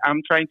 But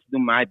I'm trying to do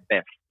my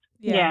best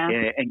Yeah.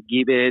 Yeah. and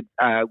give it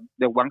the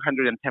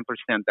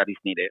 110% that is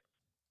needed.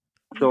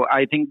 So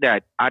I think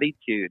that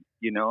attitude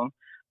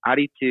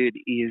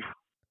is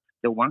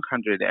the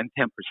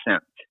 110%.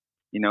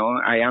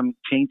 I am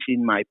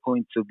changing my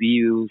points of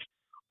views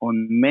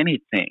on many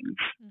things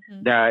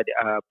Mm-hmm. that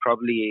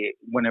probably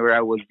whenever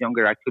I was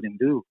younger I couldn't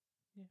do.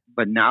 Yeah.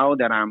 But now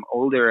that I'm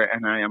older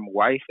and I am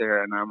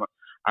wiser and I'm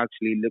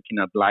actually looking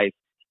at life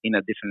in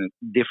a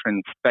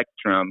different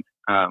spectrum,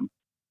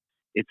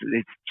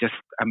 it's just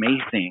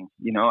amazing.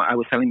 I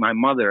was telling my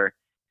mother,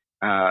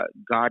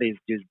 God is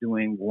just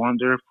doing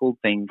wonderful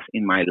things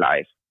in my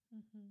life,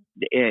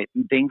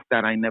 things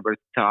that I never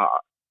thought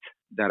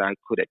that I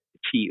could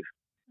achieve,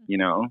 you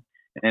know.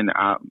 And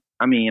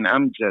I mean,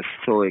 I'm just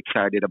so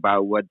excited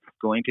about what's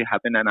going to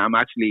happen. And I'm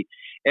actually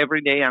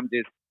every day I'm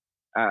just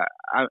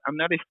I'm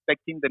not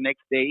expecting the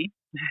next day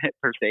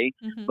per se,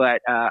 Mm-hmm.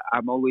 but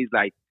I'm always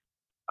like,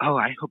 oh,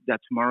 I hope that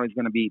tomorrow is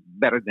going to be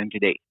better than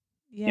today,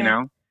 you Yeah.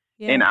 know.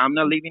 Yeah. And I'm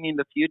not living in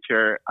the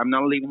future. I'm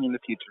not living in the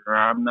future.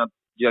 I'm not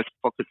just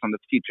focused on the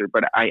future,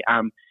 but I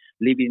am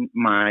living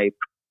my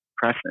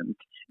present,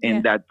 Yeah.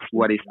 and that's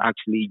what is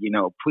actually,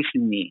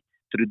 pushing me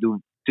to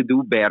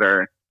do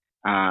better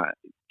uh,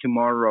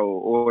 tomorrow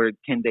or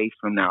 10 days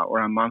from now or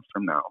a month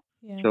from now.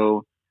 Yeah.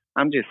 So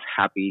I'm just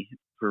happy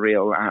for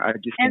real. I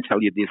just can And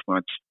tell you this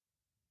much.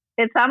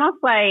 it's almost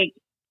like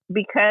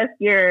because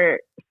you're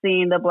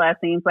seeing the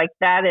blessings, like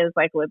that is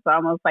like what's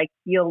almost like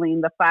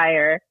fueling the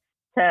fire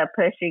to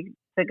push you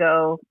to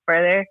go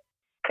further.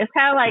 It's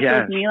kind of like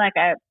Yes. with me, like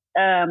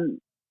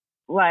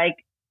like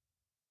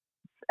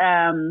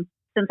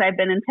since I've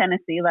been in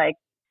Tennessee, like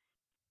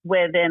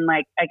within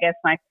like I guess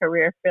my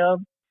career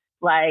field,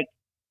 like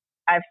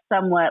I've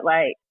somewhat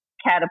like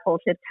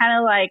catapulted, kind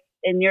of like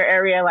in your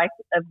area, like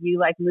of you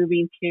like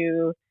moving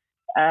to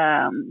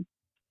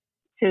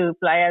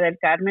Playa del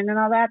Carmen and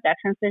all that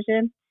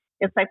transition.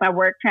 It's like my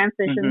work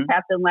transitions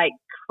have been like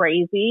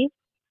crazy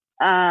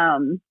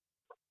and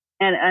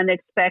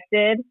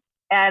unexpected.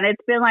 And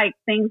it's been like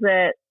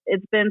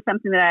it's been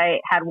something that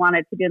I had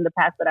wanted to do in the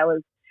past, but I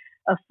was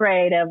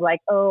afraid of like,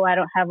 oh, I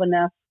don't have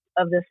enough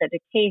of this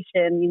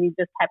education. You need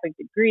this type of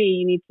degree.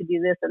 You need to do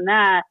this and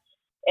that.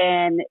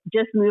 And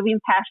just moving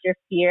past your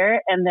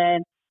fear and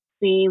then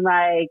seeing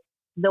like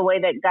the way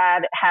that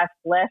God has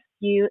blessed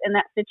you in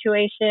that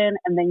situation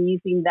and then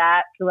using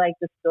that to like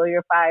distill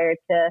your fire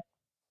to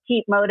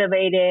keep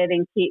motivated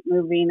and keep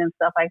moving and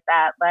stuff like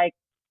that. Like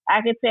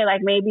I could say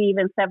like maybe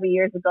even 7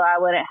 years ago, I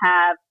wouldn't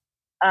have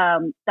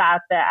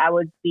thought that I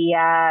would be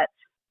at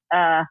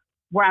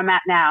where I'm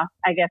at now,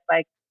 I guess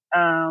like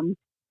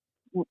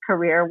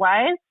career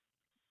wise.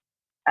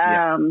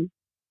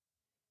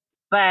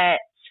 But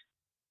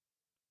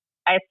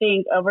I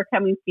think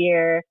overcoming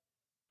fear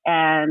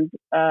and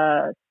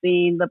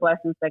seeing the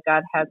blessings that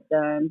God has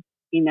done,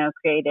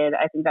 created,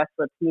 I think that's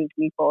what's moved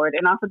me forward.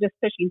 And also just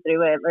pushing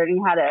through it,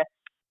 learning how to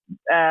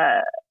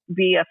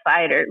be a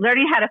fighter,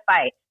 learning how to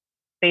fight,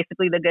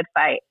 basically the good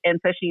fight, and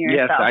pushing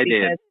yourself. Yes, I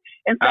did.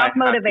 And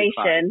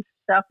self-motivation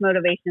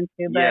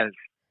too. But, yes.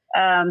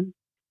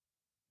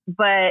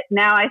 But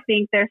now I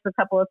think there's a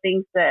couple of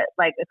things that,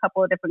 like a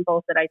couple of different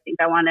goals that I think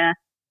I want to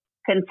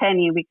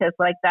continue because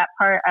like that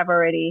part I've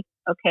already,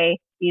 I've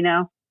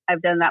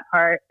done that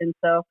part. And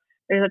so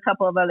there's a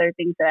couple of other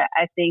things that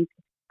I think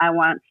I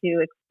want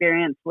to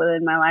experience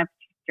within my life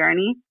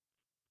journey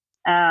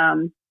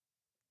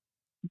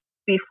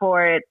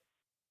before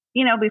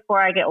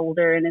I get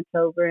older and it's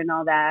over and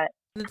all that.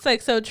 It's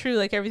like so true,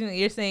 like everything that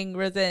you're saying,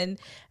 Rosa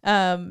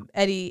and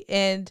Eddie.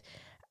 And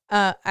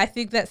I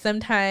think that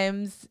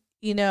sometimes,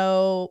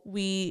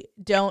 we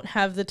don't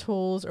have the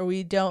tools or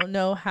we don't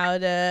know how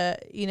to,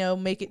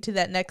 make it to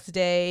that next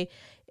day.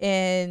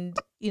 And,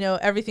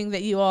 everything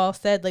that you all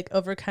said, like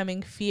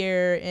overcoming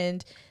fear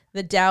and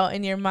the doubt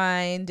in your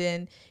mind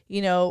and,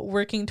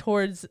 working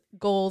towards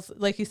goals.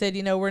 Like you said,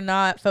 we're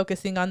not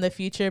focusing on the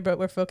future, but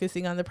we're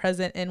focusing on the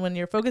present. And when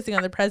you're focusing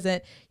on the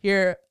present,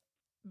 you're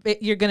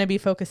going to be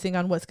focusing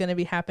on what's going to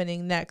be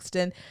happening next.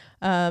 And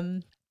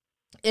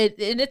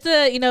it's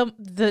a,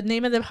 the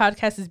name of the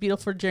podcast is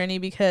Beautiful Journey,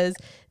 because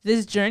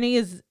this journey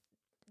is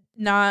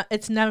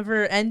it's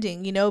never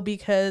ending,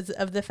 because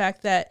of the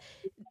fact that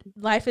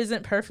life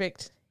isn't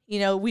perfect.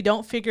 We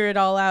don't figure it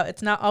all out.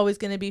 It's not always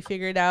going to be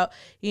figured out,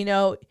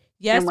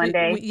 yes, in one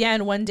day.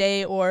 in one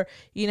day, or,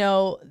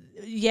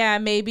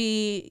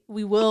 maybe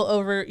we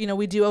will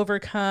we do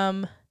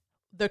overcome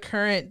the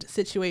current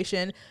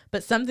situation,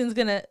 but something's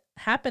going to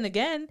happen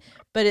again.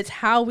 But it's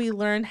how we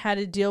learn how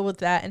to deal with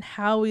that, and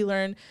how we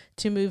learn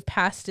to move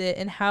past it,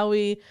 and how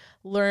we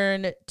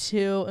learn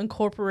to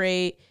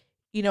incorporate,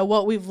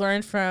 what we've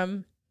learned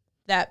from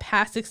that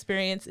past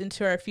experience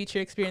into our future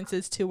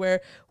experiences, to where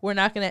we're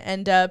not going to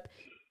end up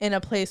in a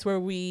place where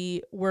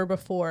we were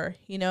before,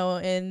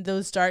 in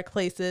those dark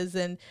places.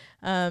 And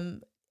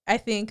I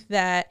think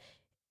that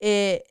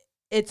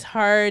it's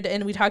hard,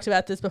 and we talked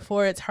about this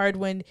before, it's hard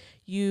when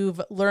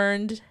you've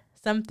learned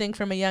something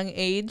from a young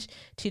age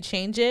to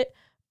change it,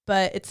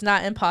 but it's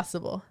not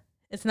impossible.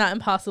 It's not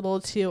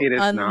impossible to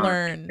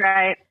unlearn,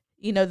 right?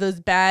 Those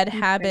bad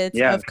habits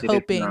of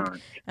coping.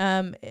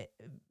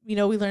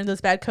 We learn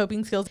those bad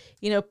coping skills.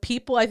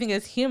 People, I think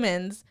as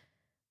humans,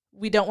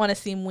 we don't want to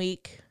seem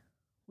weak.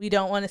 We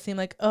don't want to seem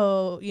like,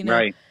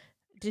 right,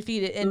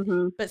 defeated.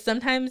 And but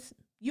sometimes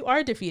you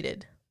are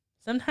defeated.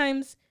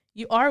 Sometimes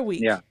you are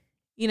weak. Yeah.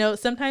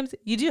 Sometimes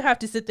you do have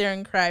to sit there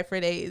and cry for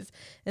days.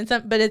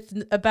 But it's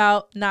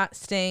about not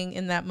staying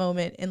in that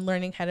moment and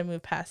learning how to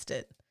move past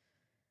it.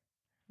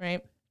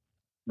 Right?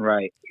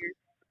 Right.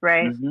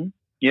 Right. Mm-hmm.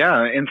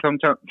 Yeah, and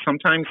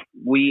sometimes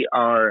we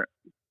are,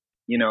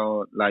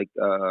 like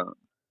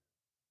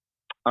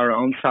our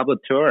own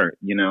saboteur.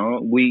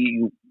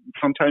 We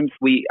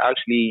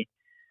actually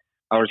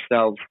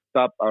ourselves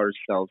stop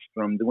ourselves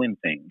from doing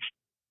things,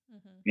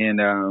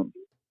 and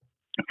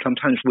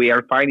sometimes we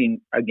are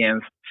fighting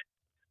against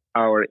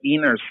our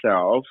inner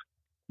self,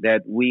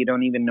 that we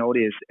don't even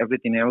notice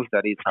everything else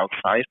that is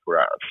outside for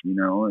us.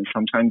 And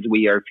sometimes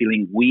we are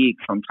feeling weak.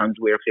 Sometimes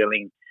we are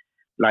feeling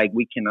like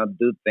we cannot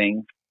do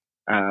things.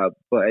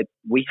 But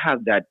we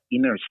have that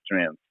inner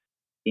strength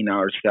in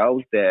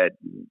ourselves that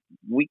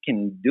we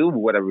can do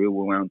whatever we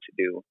want to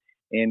do,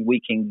 and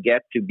we can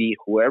get to be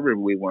whoever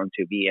we want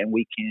to be, and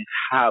we can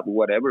have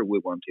whatever we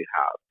want to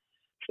have.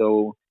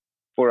 So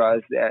for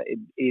us,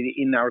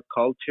 in our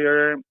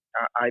culture,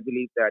 I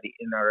believe that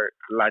in our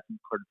Latin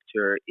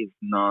culture is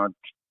not,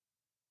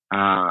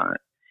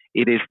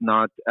 it is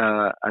not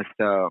as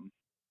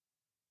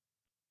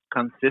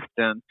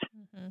consistent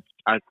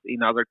as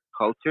in other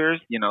cultures.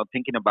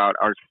 Thinking about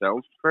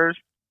ourselves first.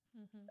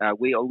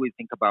 We always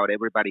think about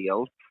everybody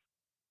else,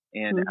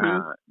 and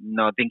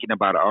not thinking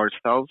about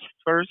ourselves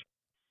first.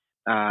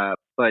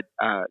 But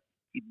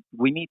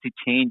we need to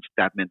change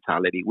that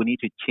mentality. We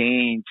need to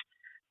change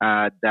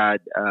that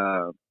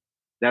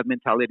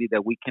mentality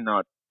that we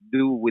cannot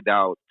do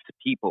without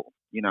people.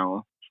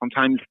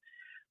 Sometimes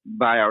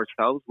by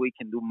ourselves we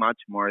can do much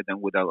more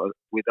than with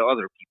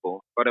other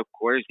people. But of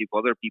course, if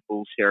other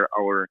people share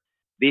our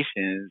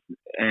visions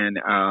and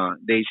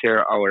they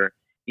share our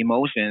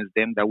emotions,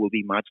 then that will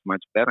be much,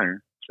 much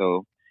better.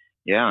 So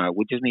yeah,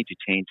 we just need to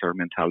change our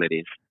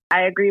mentalities.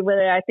 I agree with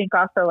it. I think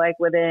also, like,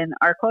 within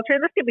our culture,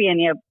 this could be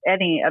any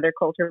other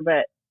culture,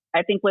 but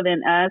I think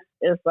within us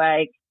is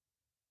like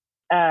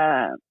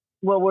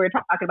what we were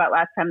talking about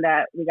last time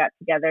that we got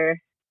together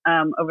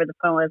over the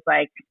phone, was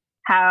like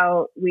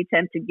how we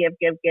tend to give.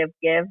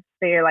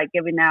 So you're like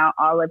giving out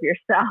all of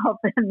yourself,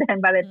 and then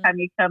by the time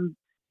you come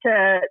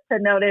to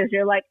notice,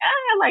 you're like,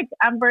 like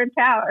I'm burnt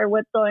out, or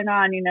what's going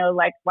on?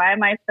 Like, why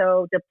am I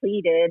so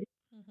depleted?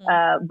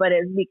 But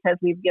it's because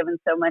we've given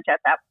so much at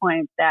that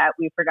point that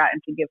we've forgotten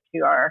to give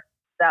to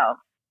ourselves.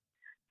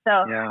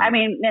 So, yeah. I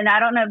mean, and I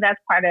don't know if that's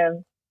part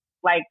of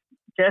like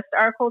just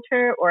our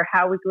culture or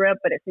how we grew up,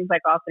 but it seems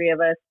like all three of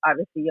us,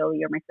 obviously Yoli,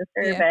 you're my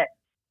sister, but it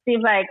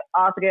seems like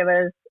all three of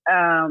us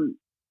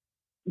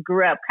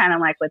grew up kind of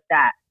like with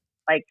that.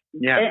 Like,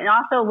 and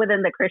also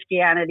within the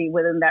Christianity,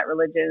 within that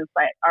religion, it's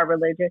like our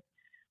religion,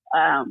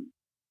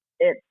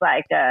 it's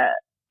like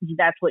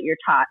that's what you're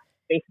taught,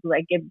 basically,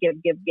 like give.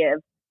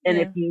 And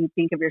if you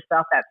think of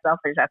yourself as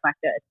selfish, that's not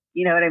good.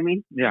 You know what I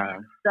mean? Yeah.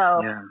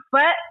 So,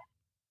 but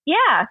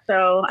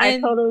so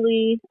I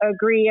totally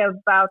agree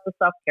about the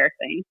self-care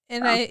thing.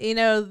 And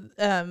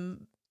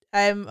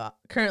I'm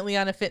currently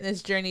on a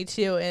fitness journey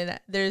too. And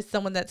there's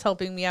someone that's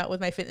helping me out with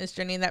my fitness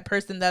journey. And that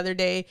person the other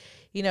day,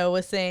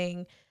 was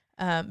saying,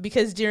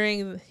 because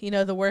during,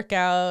 the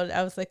workout,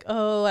 I was like,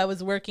 I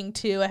was working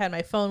too. I had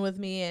my phone with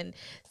me. And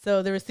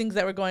so there was things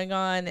that were going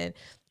on. And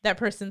that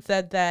person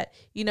said that,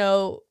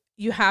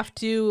 you have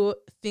to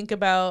think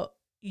about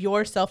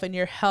yourself and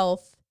your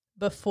health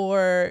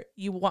before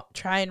you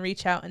try and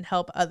reach out and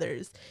help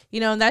others,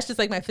 and that's just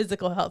like my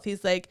physical health.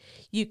 He's like,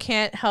 you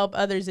can't help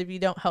others if you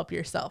don't help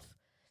yourself.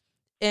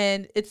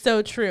 And it's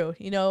so true.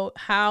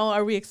 How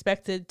are we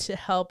expected to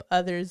help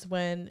others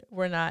when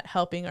we're not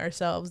helping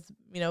ourselves,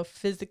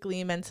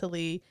 physically,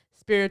 mentally,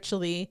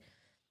 spiritually?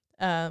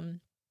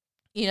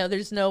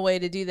 There's no way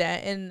to do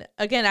that. And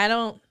again, I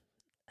don't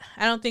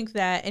think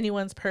that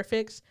anyone's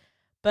perfect,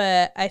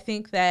 but I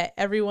think that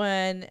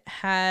everyone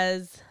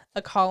has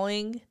a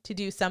calling to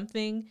do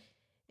something.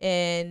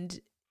 And,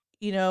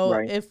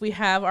 Right. if we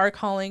have our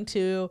calling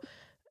to,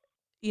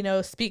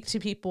 speak to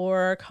people, or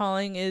our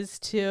calling is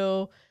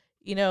to,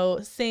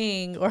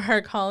 sing, or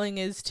our calling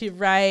is to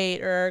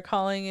write, or our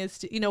calling is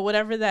to,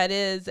 whatever that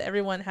is,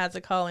 everyone has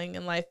a calling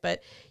in life,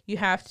 but you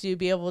have to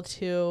be able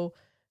to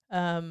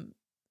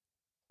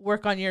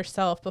work on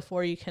yourself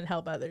before you can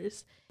help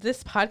others.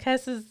 This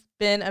podcast has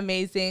been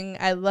amazing.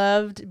 I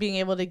loved being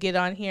able to get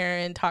on here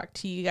and talk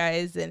to you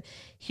guys and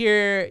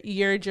hear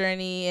your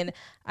journey. And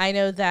I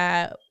know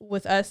that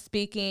with us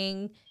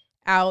speaking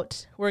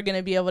out, we're going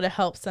to be able to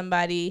help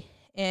somebody.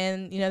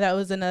 And, that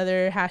was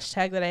another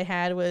hashtag that I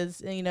had was,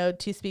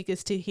 to speak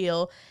is to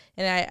heal.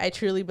 And I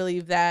truly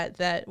believe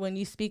that when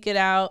you speak it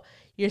out,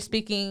 you're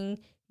speaking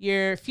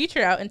your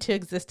future out into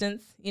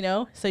existence,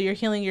 so you're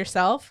healing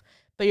yourself,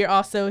 but you're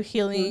also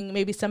healing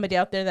maybe somebody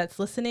out there that's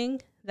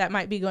listening that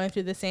might be going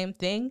through the same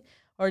thing,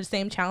 or the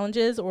same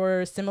challenges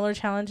or similar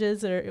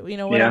challenges, or,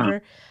 whatever. Yeah.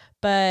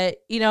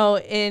 But,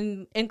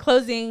 in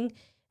closing,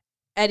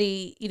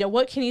 Eddie,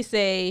 what can you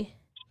say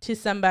to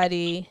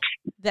somebody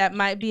that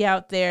might be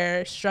out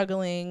there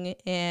struggling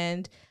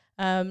and,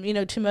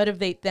 to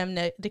motivate them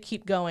to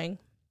keep going?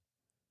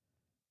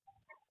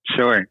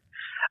 Sure.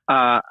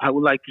 I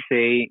would like to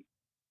say,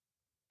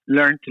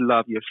 learn to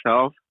love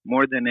yourself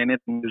more than anything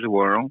in this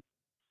world,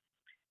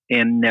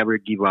 and never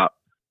give up,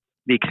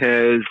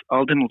 because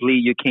ultimately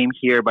you came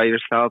here by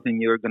yourself and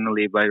you're going to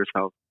live by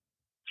yourself.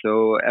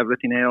 So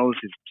everything else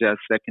is just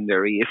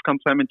secondary. It's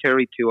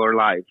complementary to our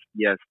lives.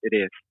 Yes, it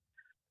is.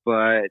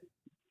 But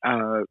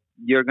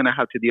you're going to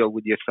have to deal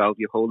with yourself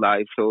your whole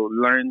life. So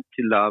learn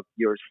to love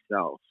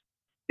yourself,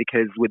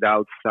 because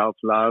without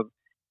self-love,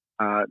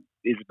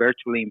 it's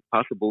virtually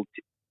impossible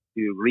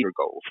to reach your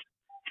goals.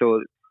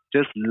 So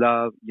just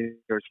love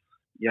yourself.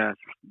 Yes,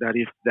 that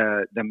is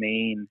the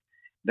main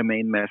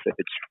message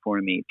for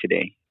me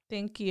today.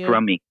 Thank you.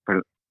 From me.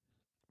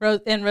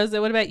 And Rosa,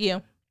 what about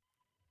you?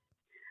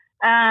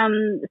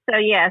 So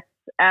yes,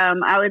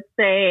 I would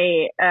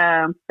say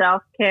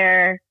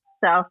self-care,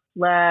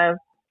 self-love,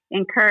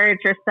 encourage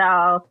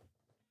yourself,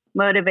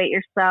 motivate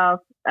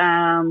yourself,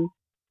 and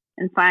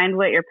find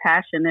what your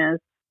passion is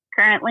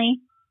currently,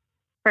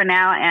 for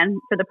now and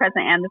for the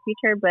present and the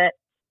future. But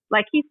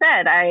like he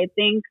said, I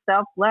think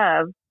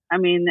self-love,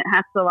 it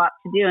has a lot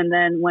to do. And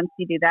then once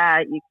you do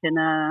that, you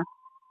can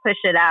push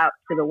it out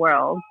to the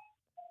world.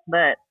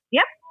 But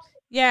yeah.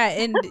 Yeah.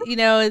 And,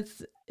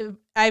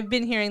 I've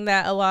been hearing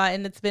that a lot,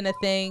 and it's been a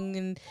thing,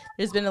 and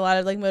there's been a lot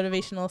of like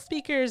motivational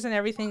speakers and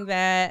everything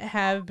that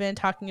have been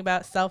talking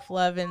about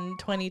self-love in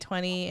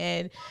 2020.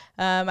 And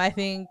I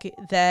think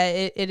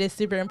that it is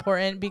super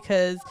important,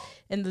 because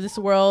in this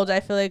world,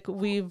 I feel like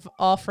we've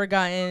all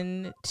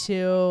forgotten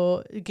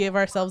to give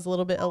ourselves a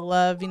little bit of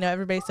love.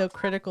 Everybody's so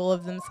critical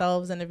of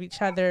themselves and of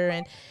each other,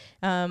 and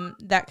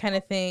that kind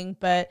of thing.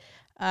 But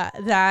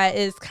that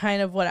is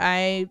kind of what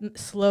I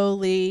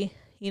slowly,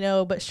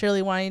 but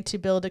surely wanting to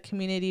build a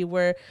community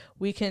where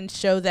we can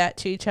show that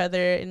to each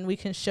other, and we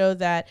can show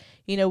that,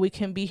 we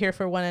can be here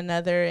for one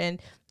another. And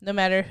no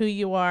matter who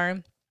you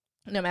are,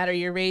 no matter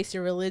your race,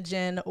 your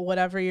religion,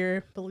 whatever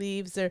your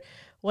beliefs or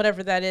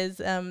whatever that is,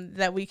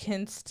 that we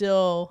can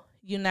still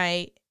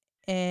unite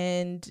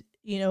and,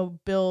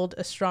 build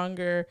a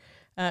stronger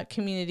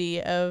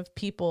community of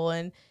people.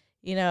 And,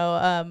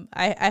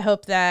 I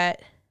hope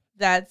that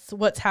that's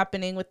what's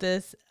happening with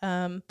this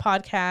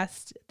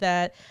podcast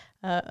that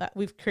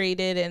we've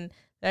created and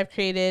that I've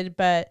created.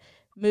 But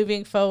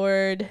moving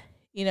forward,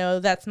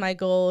 that's my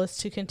goal, is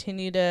to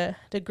continue to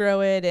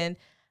grow it.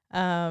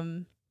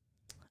 And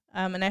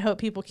I hope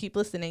people keep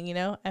listening.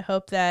 I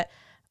hope that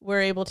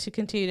we're able to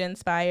continue to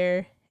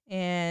inspire,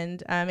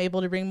 and I'm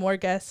able to bring more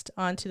guests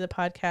onto the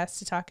podcast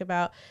to talk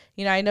about,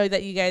 I know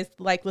that you guys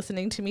like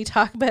listening to me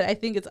talk, but I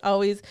think it's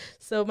always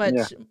so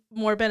much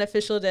more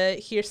beneficial to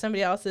hear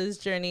somebody else's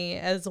journey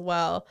as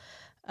well.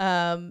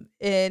 And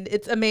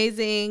it's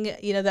amazing.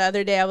 The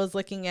other day I was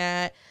looking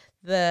at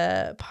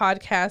the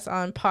podcast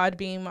on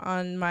Podbeam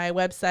on my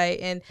website,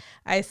 and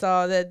I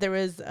saw that there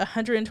was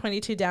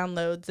 122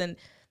 downloads. And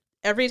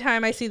every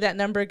time I see that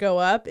number go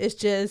up,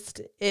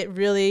 it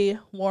really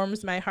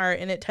warms my heart,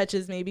 and it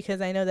touches me,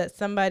 because I know that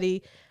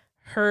somebody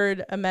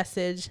heard a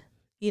message,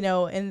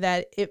 and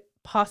that it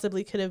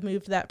possibly could have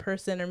moved that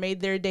person or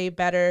made their day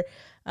better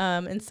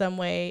in some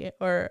way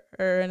or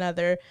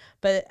another.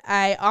 But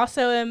I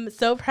also am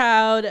so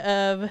proud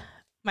of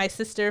my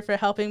sister for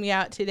helping me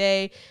out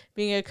today,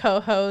 being a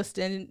co-host.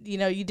 And,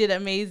 you did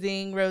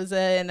amazing, Rosa.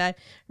 And I'm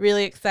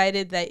really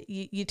excited that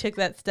you took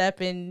that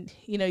step, and,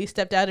 you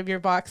stepped out of your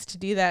box to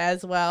do that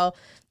as well.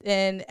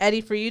 And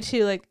Eddie, for you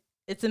too, like,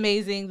 it's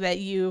amazing that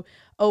you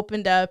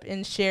opened up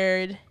and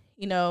shared,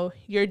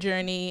 your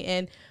journey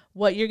and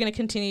what you're going to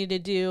continue to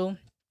do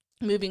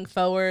moving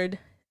forward,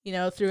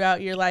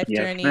 throughout your life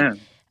journey.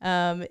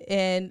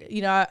 And,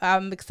 you know,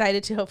 I'm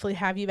excited to hopefully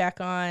have you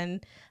back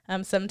on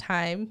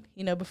sometime,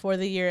 you know, before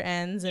the year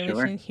ends, and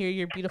we can hear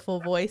your beautiful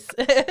voice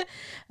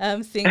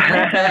singing.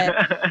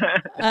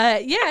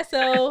 But yeah,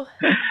 so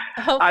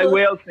hopefully I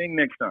will sing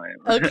next time.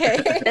 Okay.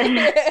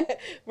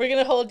 We're going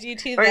to hold you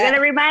to We're that. going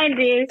to remind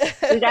you.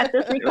 We got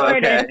this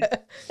recorded.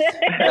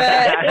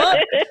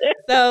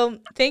 So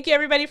thank you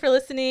everybody for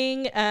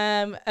listening.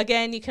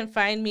 Again, you can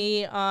find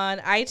me on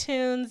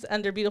iTunes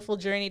under Beautiful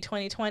Journey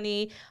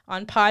 2020,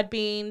 on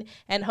Podbean,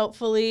 and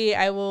hopefully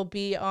I will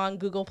be on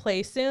Google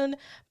Play soon.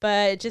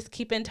 But just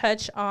keep in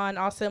touch on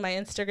also my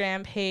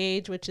Instagram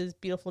page, which is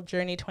Beautiful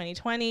Journey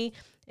 2020.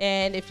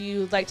 And if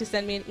you'd like to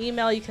send me an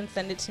email, you can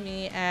send it to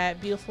me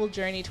at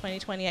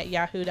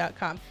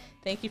beautifuljourney2020@yahoo.com.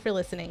 Thank you for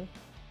listening.